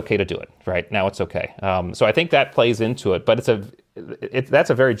did it, it's okay to do it, right? Now it's okay. So I think that plays into it, but that's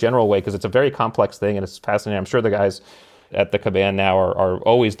a very general way because it's a very complex thing and it's fascinating. I'm sure the guys at the command now are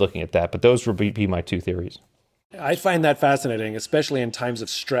always looking at that, but those would be my two theories. I find that fascinating, especially in times of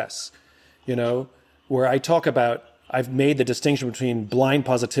stress, where I talk about, I've made the distinction between blind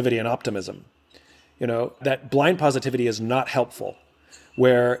positivity and optimism. That blind positivity is not helpful,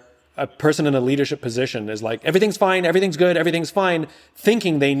 where a person in a leadership position is like, everything's fine, everything's good, everything's fine,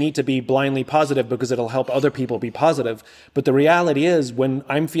 thinking they need to be blindly positive because it'll help other people be positive. But the reality is, when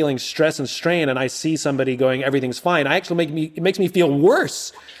I'm feeling stress and strain and I see somebody going, everything's fine, it makes me feel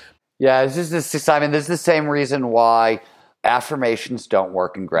worse. Yeah, Simon, this is the same reason why affirmations don't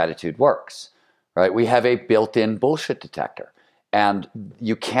work and gratitude works, right? We have a built-in bullshit detector, and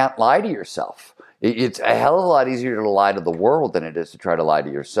you can't lie to yourself. It's a hell of a lot easier to lie to the world than it is to try to lie to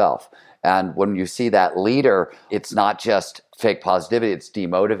yourself. And when you see that leader, it's not just fake positivity, it's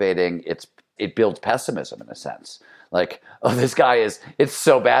demotivating, it builds pessimism in a sense. Like, oh, it's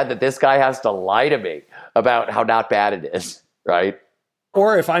so bad that this guy has to lie to me about how not bad it is, right?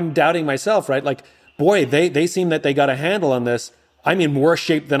 Or if I'm doubting myself, right? Like, boy, they seem that they got a handle on this. I'm in worse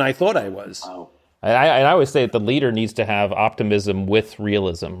shape than I thought I was. Oh. And I always say that the leader needs to have optimism with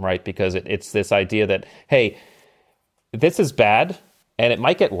realism, right? Because it's this idea that, hey, this is bad and it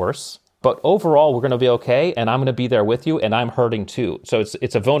might get worse, but overall we're going to be okay and I'm going to be there with you and I'm hurting too. So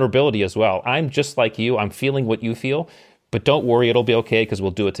it's a vulnerability as well. I'm just like you. I'm feeling what you feel, but don't worry, it'll be okay because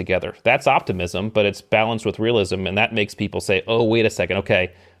we'll do it together. That's optimism, but it's balanced with realism, and that makes people say, oh, wait a second,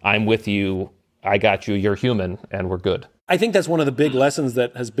 okay, I'm with you, I got you, you're human, and we're good. I think that's one of the big lessons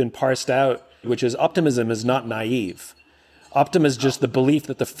that has been parsed out, which is optimism is not naive. Optimism is just the belief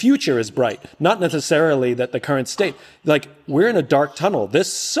that the future is bright, not necessarily that the current state. Like, we're in a dark tunnel.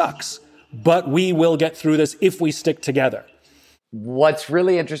 This sucks, but we will get through this if we stick together. What's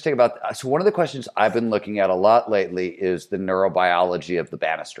really interesting so one of the questions I've been looking at a lot lately is the neurobiology of the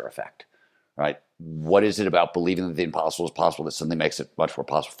Bannister effect, right? What is it about believing that the impossible is possible that suddenly makes it much more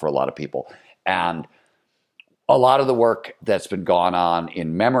possible for a lot of people? And a lot of the work that's been gone on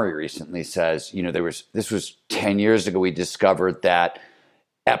in memory recently says, this was 10 years ago, we discovered that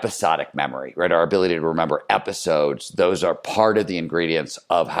episodic memory, right? Our ability to remember episodes, those are part of the ingredients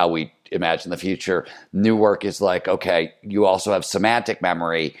of how we imagine the future. New work is like, okay, you also have semantic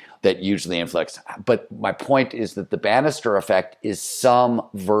memory that usually inflicts. But my point is that the Bannister effect is some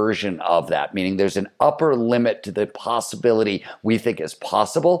version of that, meaning there's an upper limit to the possibility we think is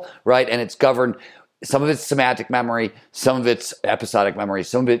possible, right? And it's governed. Some of it's semantic memory, some of it's episodic memory,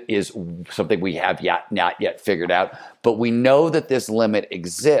 some of it is something we have not yet figured out. But we know that this limit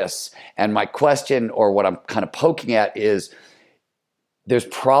exists. And my question, or what I'm kind of poking at, is there's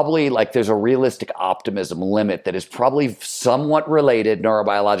a realistic optimism limit that is probably somewhat related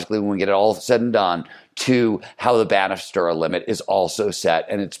neurobiologically, when we get it all said and done, to how the Bannister limit is also set.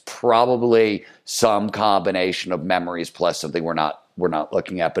 And it's probably some combination of memories plus something we're not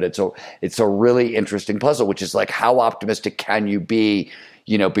looking at, but it's a really interesting puzzle, which is like, how optimistic can you be,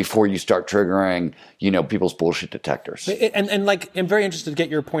 before you start triggering, people's bullshit detectors? And like, I'm very interested to get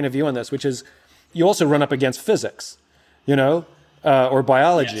your point of view on this, which is, you also run up against physics, or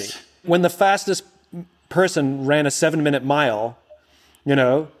biology. Yes. When the fastest person ran a 7-minute mile,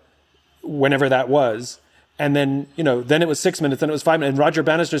 whenever that was, and then, then it was 6 minutes, then it was 5 minutes, and Roger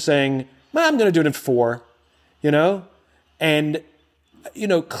Bannister saying, I'm going to do it in 4, and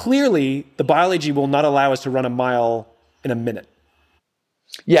clearly the biology will not allow us to run a mile in a minute.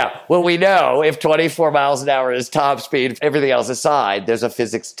 Yeah, well, we know if 24 miles an hour is top speed, everything else aside, there's a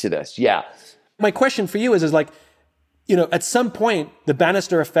physics to this. Yeah. My question for you is like, at some point, the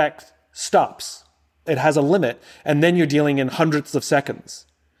Bannister effect stops. It has a limit, and then you're dealing in hundredths of seconds.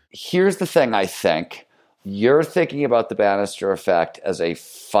 Here's the thing, I think. You're thinking about the Bannister effect as a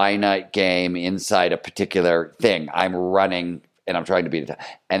finite game inside a particular thing. I'm running, and I'm trying to beat it.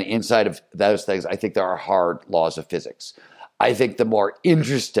 And inside of those things, I think there are hard laws of physics. I think the more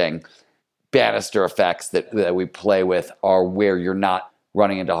interesting Bannister effects that we play with are where you're not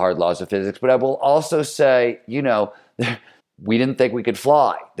running into hard laws of physics. But I will also say, we didn't think we could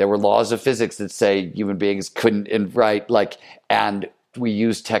fly. There were laws of physics that say human beings couldn't, and we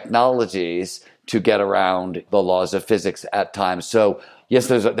use technologies to get around the laws of physics at times. So yes,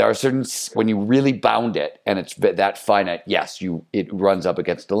 there are certain, when you really bound it and it's that finite, yes, it runs up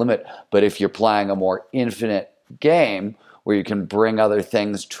against the limit. But if you're playing a more infinite game where you can bring other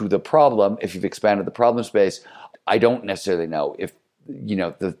things to the problem, if you've expanded the problem space, I don't necessarily know if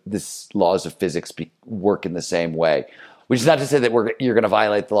this laws of physics work in the same way. Which is not to say that you're going to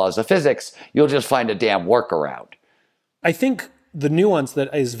violate the laws of physics. You'll just find a damn workaround. I think the nuance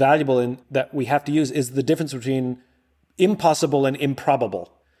that is valuable in that we have to use is the difference between impossible and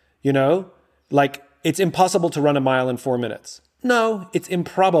improbable. Like it's impossible to run a mile in 4 minutes. No, it's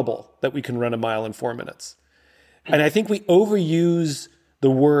improbable that we can run a mile in 4 minutes. And I think we overuse the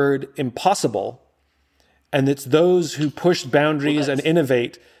word impossible, and it's those who push boundaries and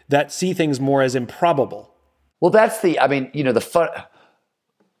innovate that see things more as improbable. Well, that's the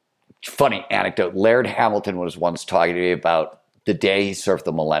funny anecdote. Laird Hamilton was once talking to me about the day he surfed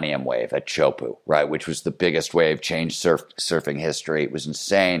the Millennium Wave at Chopu, right, which was the biggest wave change surfing history. It was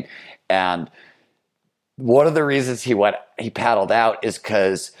insane. And one of the reasons he paddled out is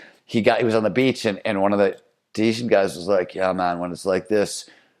because he was on the beach and one of the Tahitian guys was like, yeah, man, when it's like this,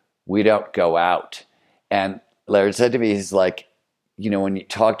 we don't go out. And Laird said to me, he's like, when you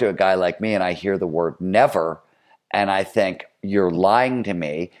talk to a guy like me and I hear the word never, and I think, you're lying to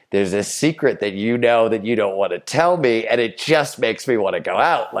me. There's a secret that that you don't want to tell me, and it just makes me want to go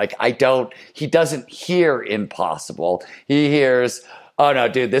out. Like, he doesn't hear impossible. He hears, oh no,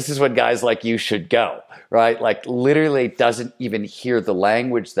 dude, this is when guys like you should go, right? Like, literally doesn't even hear the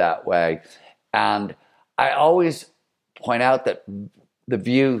language that way. And I always point out that the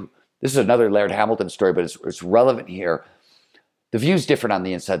view, this is another Laird Hamilton story, but it's relevant here. The view's different on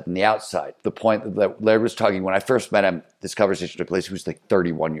the inside than the outside. The point that Laird was talking, when I first met him, this conversation took place, he was like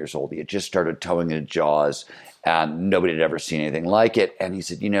 31 years old. He had just started towing into Jaws, and nobody had ever seen anything like it. And he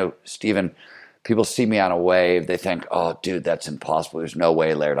said, Stephen, people see me on a wave. They think, oh, dude, that's impossible. There's no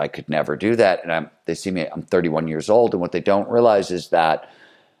way, Laird, I could never do that. And they see me, I'm 31 years old. And what they don't realize is that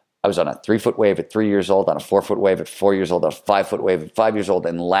I was on a 3-foot wave at 3 years old, on a 4-foot wave at 4 years old, on a 5-foot wave at 5 years old.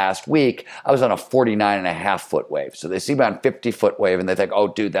 And last week, I was on a 49.5-foot wave. So they see me on a 50-foot wave and they think, oh,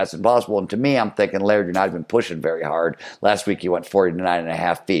 dude, that's impossible. And to me, I'm thinking, Laird, you're not even pushing very hard. Last week, you went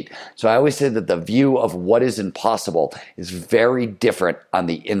 49.5 feet. So I always say that the view of what is impossible is very different on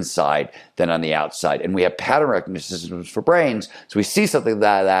the inside than on the outside. And we have pattern recognition systems for brains. So we see something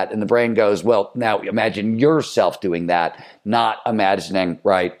like that, and the brain goes, well, now imagine yourself doing that, not imagining,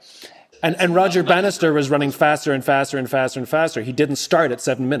 right? And Roger Bannister was running faster and faster and faster and faster. He didn't start at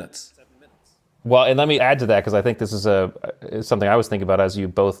 7 minutes. Well, and let me add to that, because I think this is something I was thinking about as you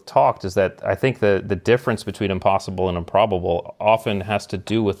both talked, is that I think the difference between impossible and improbable often has to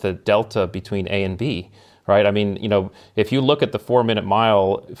do with the delta between A and B, right? I mean, if you look at the 4-minute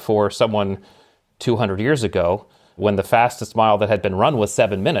mile for someone 200 years ago, when the fastest mile that had been run was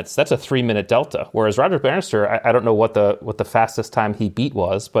 7 minutes, that's a 3-minute delta. Whereas Roger Bannister, I don't know what the fastest time he beat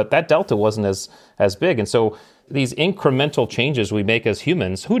was, but that delta wasn't as big. And so these incremental changes we make as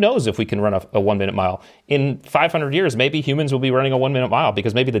humans, who knows if we can run a 1-minute mile? In 500 years, maybe humans will be running a 1-minute mile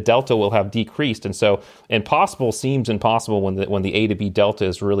because maybe the delta will have decreased. And so impossible seems impossible when the A to B delta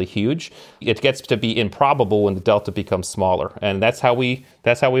is really huge. It gets to be improbable when the delta becomes smaller. And that's how we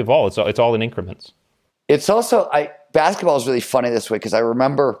evolve. It's all in increments. It's also, basketball is really funny this way because I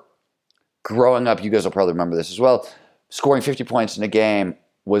remember growing up, you guys will probably remember this as well, scoring 50 points in a game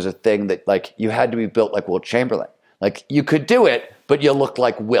was a thing that, like, you had to be built like Wilt Chamberlain. Like, you could do it, but you looked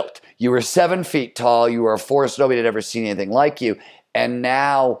like Wilt. You were 7 feet tall. You were a force. Nobody had ever seen anything like you. And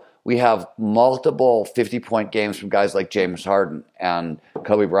now we have multiple 50-point games from guys like James Harden and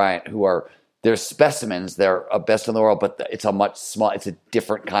Kobe Bryant who are, they're specimens. They're best in the world, but it's a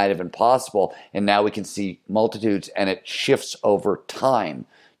different kind of impossible. And now we can see multitudes, and it shifts over time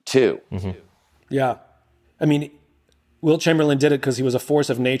too. Mm-hmm. Yeah. I mean, Wilt Chamberlain did it because he was a force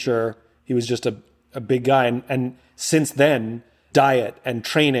of nature. He was just a big guy. And since then, diet and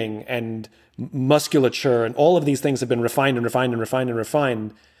training and musculature and all of these things have been refined and refined and refined and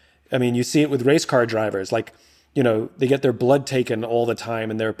refined. I mean, you see it with race car drivers, like, you know, they get their blood taken all the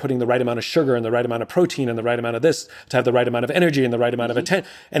time and they're putting the right amount of sugar and the right amount of protein and the right amount of this to have the right amount of energy and the right amount of attention.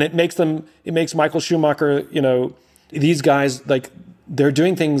 And it makes Michael Schumacher, you know, these guys, like, they're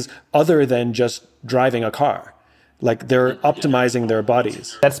doing things other than just driving a car. Like, they're optimizing their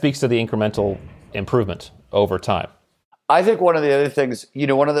bodies. That speaks to the incremental improvement over time. I think one of the other things, you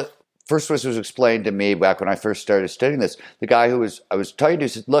know, one of the first was explained to me back when I first started studying this. The guy I was talking to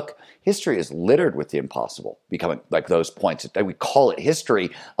said, look, history is littered with the impossible, becoming like those points. We call it history.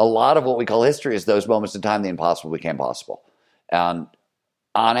 A lot of what we call history is those moments in time the impossible became possible. And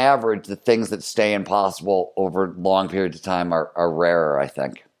on average, the things that stay impossible over long periods of time are rarer, I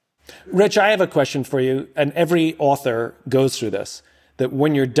think. Rich, I have a question for you, and every author goes through this, that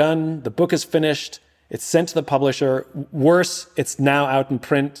when you're done, the book is finished, it's sent to the publisher, worse, it's now out in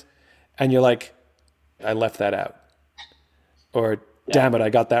print, and you're like, I left that out. Or, damn it, I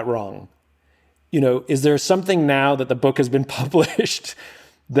got that wrong. You know, is there something now that the book has been published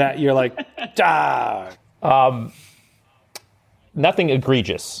that you're like, Nothing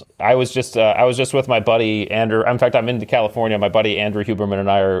egregious. I was just with my buddy Andrew. In fact, I'm in California. My buddy Andrew Huberman and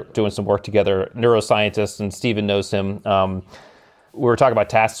I are doing some work together, neuroscientist, and Stephen knows him. We were talking about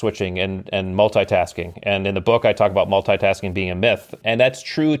task switching and multitasking. And in the book, I talk about multitasking being a myth. And that's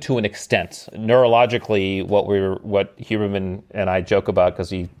true to an extent. Neurologically, what Huberman and I joke about, because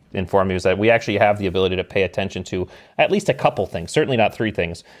he informed me, was that we actually have the ability to pay attention to at least a couple things, certainly not three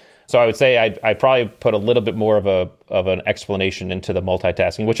things. So I would say I probably put a little bit more of an explanation into the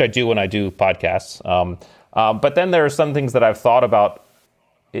multitasking, which I do when I do podcasts. But then there are some things that I've thought about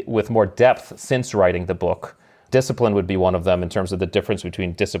with more depth since writing the book. Discipline would be one of them in terms of the difference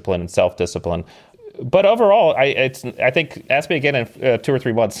between discipline and self-discipline. But overall, I think, ask me again in 2 or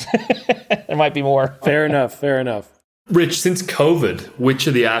 3 months. There might be more. Fair enough. Rich, since COVID, which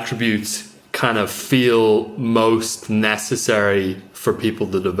of the attributes kind of feel most necessary for people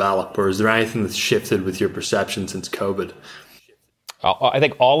to develop? Or is there anything that's shifted with your perception since COVID? I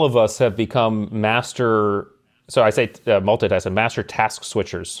think all of us have become master task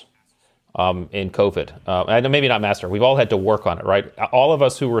switchers in COVID. And maybe not master. We've all had to work on it, right? All of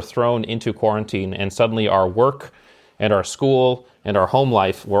us who were thrown into quarantine and suddenly our work and our school and our home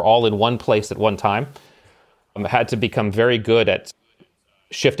life were all in one place at one time, had to become very good at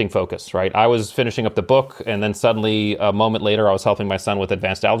shifting focus, right? I was finishing up the book, and then suddenly a moment later I was helping my son with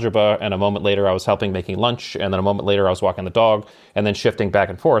advanced algebra, and a moment later I was helping making lunch, and then a moment later I was walking the dog, and then shifting back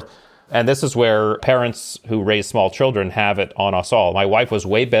and forth. And this is where parents who raise small children have it on us all. My wife was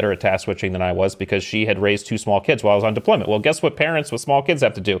way better at task switching than I was because she had raised 2 small kids while I was on deployment. Well, guess what parents with small kids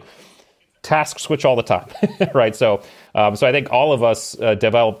have to do? Task switch all the time, right? So I think all of us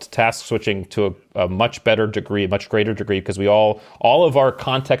developed task switching to a much better degree, a much greater degree, because we all of our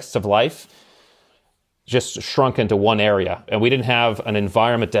contexts of life just shrunk into one area, and we didn't have an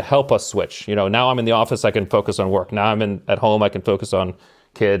environment to help us switch. You know, now I'm in the office, I can focus on work. Now I'm at home, I can focus on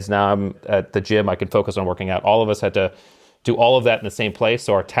kids. Now I'm at the gym, I can focus on working out. All of us had to do all of that in the same place,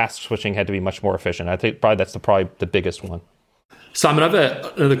 so our task switching had to be much more efficient. I think that's probably the biggest one. Simon, I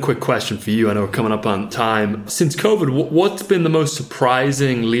have another quick question for you. I know we're coming up on time. Since COVID, what's been the most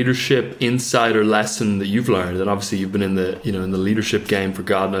surprising leadership insight or lesson that you've learned? And obviously, you've been in the leadership game for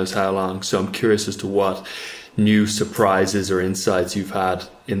God knows how long. So I'm curious as to what new surprises or insights you've had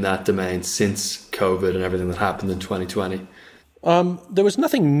in that domain since COVID and everything that happened in 2020. There was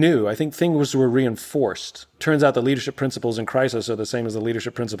nothing new. I think things were reinforced. Turns out the leadership principles in crisis are the same as the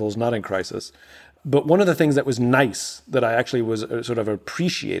leadership principles not in crisis. But one of the things that was nice that I actually was sort of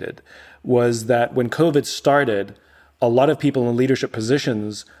appreciated was that when COVID started, a lot of people in leadership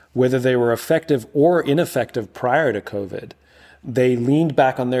positions, whether they were effective or ineffective prior to COVID, they leaned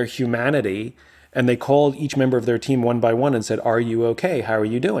back on their humanity and they called each member of their team one by one and said, "Are you okay? How are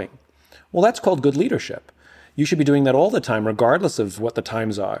you doing?" Well, that's called good leadership. You should be doing that all the time, regardless of what the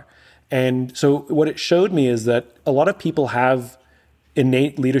times are. And so what it showed me is that a lot of people have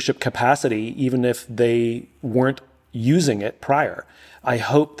innate leadership capacity, even if they weren't using it prior. I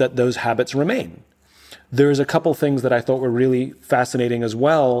hope that those habits remain. There's a couple things that I thought were really fascinating as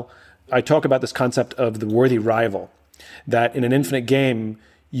well. I talk about this concept of the worthy rival, that in an infinite game,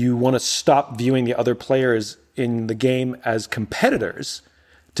 you want to stop viewing the other players in the game as competitors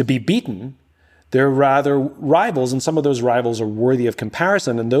to be beaten. They're rather rivals, and some of those rivals are worthy of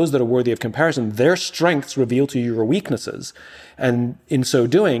comparison. And those that are worthy of comparison, their strengths reveal to you your weaknesses. And in so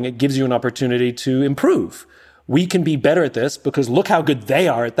doing, it gives you an opportunity to improve We can be better at this because look how good they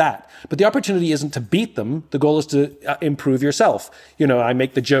are at that. But the opportunity isn't to beat them. The goal is to improve yourself. I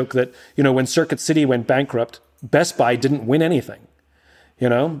make the joke that, when Circuit City went bankrupt, Best Buy didn't win anything,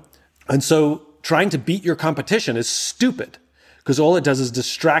 And so trying to beat your competition is stupid because all it does is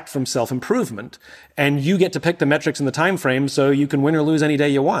distract from self-improvement. And you get to pick the metrics and the time frame so you can win or lose any day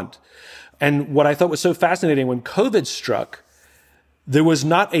you want. And what I thought was so fascinating when COVID struck, there was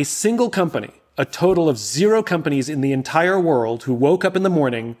not a single company, a total of 0 companies in the entire world who woke up in the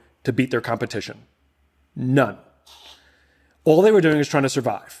morning to beat their competition. None. All they were doing is trying to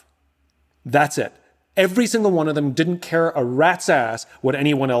survive. That's it. Every single one of them didn't care a rat's ass what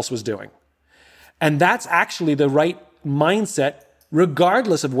anyone else was doing. And that's actually the right mindset,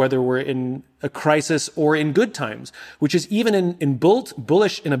 regardless of whether we're in a crisis or in good times, which is even in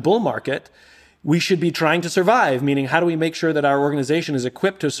a bull market, we should be trying to survive, meaning how do we make sure that our organization is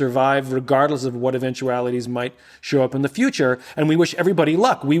equipped to survive regardless of what eventualities might show up in the future? And we wish everybody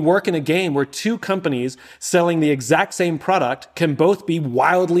luck. We work in a game where 2 companies selling the exact same product can both be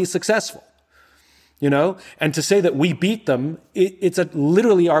wildly successful. And to say that we beat them, it's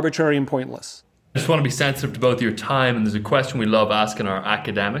literally arbitrary and pointless. I just want to be sensitive to both your time, and there's a question we love asking our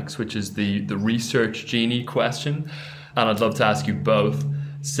academics, which is the research genie question, and I'd love to ask you both.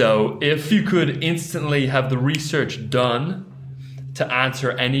 So if you could instantly have the research done to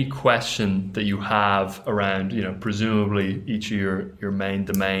answer any question that you have around, presumably each of your main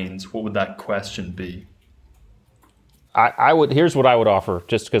domains, what would that question be? Here's what I would offer,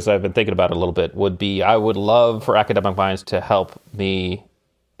 just because I've been thinking about it a little bit, would be I would love for Academic Minds to help me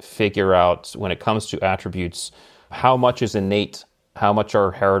figure out, when it comes to attributes, how much is innate, how much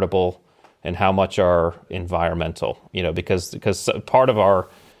are heritable, and how much are environmental. Because part of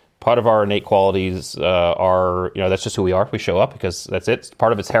our innate qualities are, that's just who we are. We show up because that's it.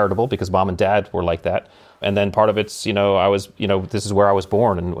 Part of it's heritable because mom and dad were like that. And then part of it's, this is where I was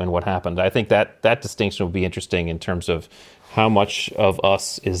born and what happened. I think that distinction would be interesting in terms of how much of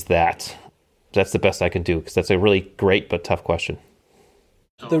us is that. That's the best I can do, because that's a really great but tough question.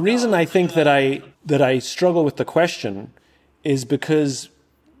 The reason I think that I struggle with the question is because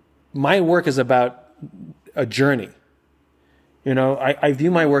my work is about a journey. I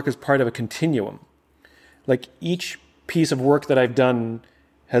view my work as part of a continuum. Like each piece of work that I've done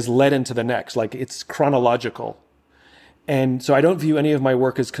has led into the next, like it's chronological. And so I don't view any of my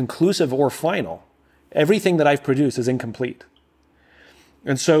work as conclusive or final. Everything that I've produced is incomplete.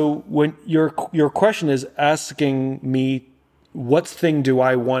 And so when your question is asking me, what thing do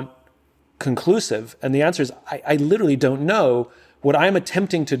I want conclusive? And the answer is, I literally don't know. What I'm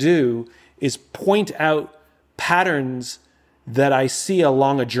attempting to do is point out patterns that I see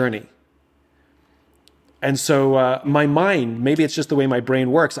along a journey. And so my mind, maybe it's just the way my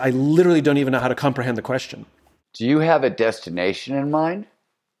brain works, I literally don't even know how to comprehend the question. Do you have a destination in mind?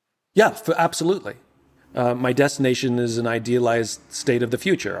 Yeah, absolutely. My destination is an idealized state of the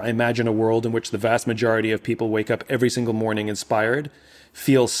future. I imagine a world in which the vast majority of people wake up every single morning inspired,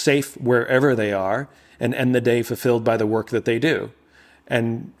 feel safe wherever they are, and end the day fulfilled by the work that they do.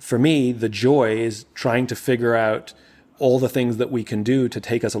 And for me, the joy is trying to figure out all the things that we can do to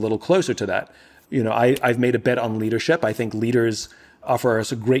take us a little closer to that. I've made a bet on leadership. I think leaders offer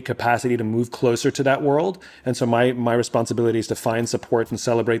us a great capacity to move closer to that world. And so my responsibility is to find support and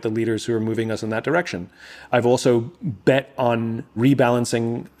celebrate the leaders who are moving us in that direction. I've also bet on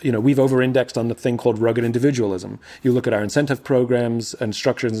rebalancing. We've over-indexed on the thing called rugged individualism. You look at our incentive programs and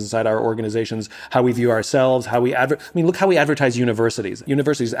structures inside our organizations, how we view ourselves, look how we advertise universities.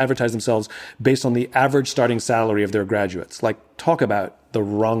 Universities advertise themselves based on the average starting salary of their graduates. Talk about the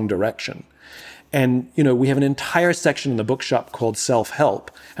wrong direction. And, we have an entire section in the bookshop called Self-Help,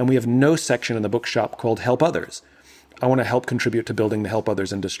 and we have no section in the bookshop called Help Others. I want to help contribute to building the Help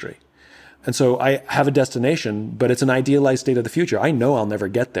Others industry. And so I have a destination, but it's an idealized state of the future. I know I'll never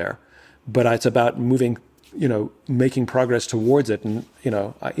get there, but it's about moving, making progress towards it. And,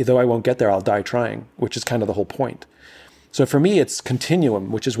 though I won't get there, I'll die trying, which is kind of the whole point. So for me, it's continuum,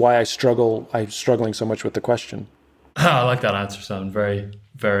 which is why I'm struggling so much with the question. I like that answer, Simon. Very,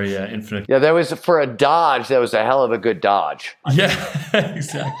 very infinite. Yeah, that was for a dodge. That was a hell of a good dodge. Yeah,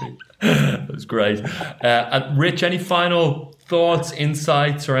 exactly. That was great. And Rich, any final thoughts,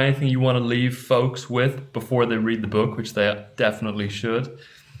 insights, or anything you want to leave folks with before they read the book, which they definitely should?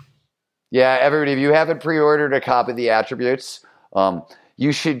 Yeah, everybody, if you haven't pre-ordered a copy of The Attributes,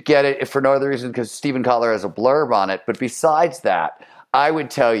 you should get it, if for no other reason because Stephen Kotler has a blurb on it. But besides that, I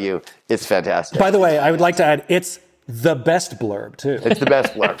would tell you it's fantastic. By the way, I would like to add, it's the best blurb, too. It's the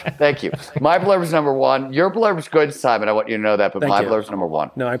best blurb. Thank you. My blurb is number one. Your blurb is good, Simon. I want you to know that, but my blurb is number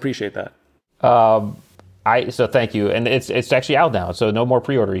one. No, I appreciate that. So thank you. And it's actually out now. So no more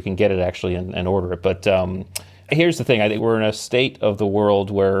pre-order. You can get it actually and order it. But here's the thing. I think we're in a state of the world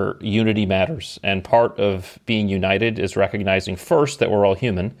where unity matters. And part of being united is recognizing first that we're all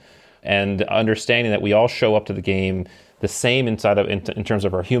human and understanding that we all show up to the game the same in terms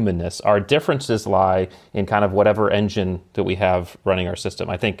of our humanness. Our differences lie in kind of whatever engine that we have running our system,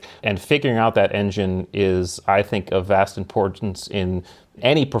 I think. And figuring out that engine is, I think, of vast importance in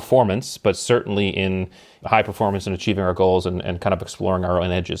any performance, but certainly in high performance and achieving our goals and kind of exploring our own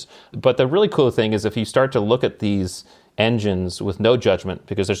edges. But the really cool thing is if you start to look at these engines with no judgment,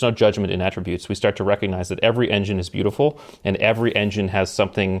 because there's no judgment in attributes, we start to recognize that every engine is beautiful and every engine has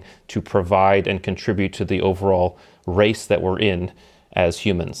something to provide and contribute to the overall race that we're in as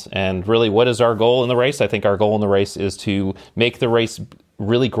humans. And really, what is our goal in the race? I think our goal in the race is to make the race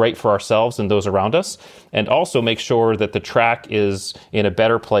really great for ourselves and those around us, and also make sure that the track is in a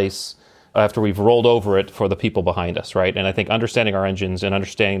better place after we've rolled over it for the people behind us, right? And I think understanding our engines and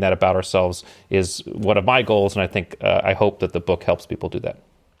understanding that about ourselves is one of my goals, and I think I hope that the book helps people do that.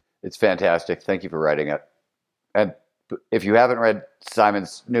 It's fantastic. Thank you for writing it. And if you haven't read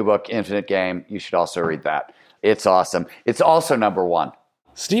Simon's new book, Infinite Game, you should also read that. It's awesome. It's also number one.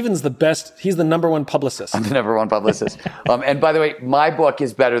 Steven's the best. He's the number one publicist. I'm the number one publicist. And by the way, my book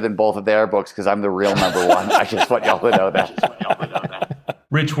is better than both of their books because I'm the real number one. I just want y'all to know that.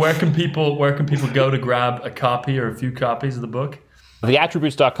 Rich, where can people go to grab a copy or a few copies of the book?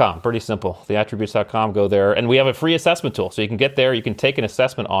 Theattributes.com, pretty simple. Theattributes.com, go there. And we have a free assessment tool. So you can get there, you can take an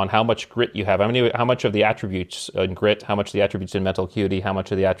assessment on how much grit you have, how much of the attributes in grit, how much of the attributes in mental acuity, how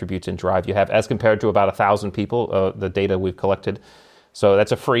much of the attributes in drive you have, as compared to about 1,000 people, the data we've collected. So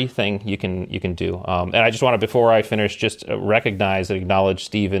that's a free thing you can do. And I just want to, before I finish, just recognize and acknowledge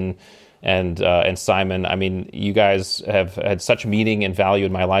Stephen and Simon. I mean, you guys have had such meaning and value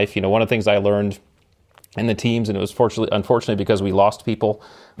in my life. You know, one of the things I learned in the teams, and it was unfortunately because we lost people,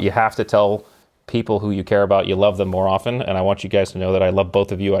 you have to tell people who you care about you love them more often. And I want you guys to know that I love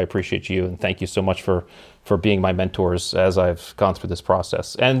both of you. I appreciate you, and thank you so much for being my mentors as I've gone through this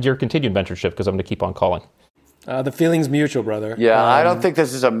process, and your continued mentorship, because I'm going to keep on calling. The feeling's mutual, brother. Yeah, I don't think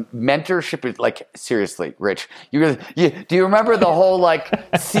this is a mentorship. Like, seriously, Rich, do you remember the whole like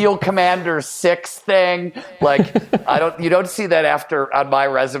SEAL Commander 6 thing? Like, you don't see that after on my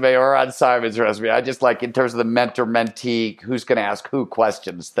resume or on Simon's resume. I just like in terms of the mentor-mentee, who's going to ask who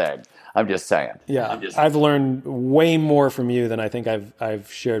questions thing. I'm just saying. Yeah, I've learned way more from you than I think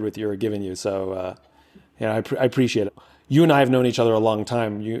I've shared with you or given you. So, I appreciate it. You and I have known each other a long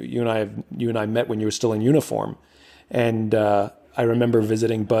time. You and I met when you were still in uniform, and I remember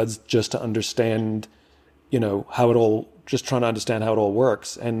visiting Buds just to understand, just trying to understand how it all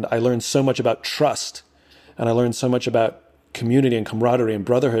works. And I learned so much about trust, and I learned so much about community and camaraderie and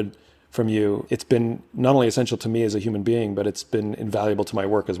brotherhood from you. It's been not only essential to me as a human being, but it's been invaluable to my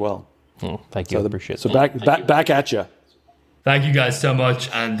work as well. Thank you. I appreciate it. So back at you. Thank you guys so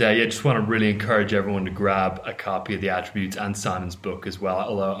much. And just want to really encourage everyone to grab a copy of The Attributes and Simon's book as well.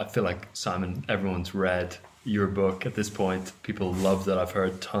 Although I feel like, Simon, everyone's read your book at this point. People love that. I've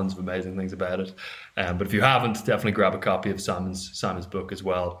heard tons of amazing things about it. But if you haven't, definitely grab a copy of Simon's book as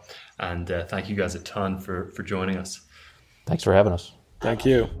well. And thank you guys a ton for joining us. Thanks for having us. Thank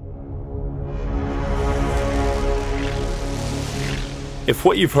you. If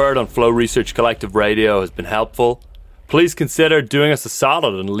what you've heard on Flow Research Collective Radio has been helpful, please consider doing us a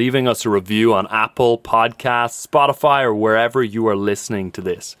solid and leaving us a review on Apple Podcasts, Spotify, or wherever you are listening to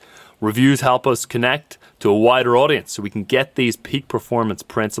this. Reviews help us connect to a wider audience so we can get these peak performance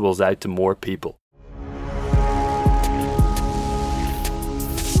principles out to more people.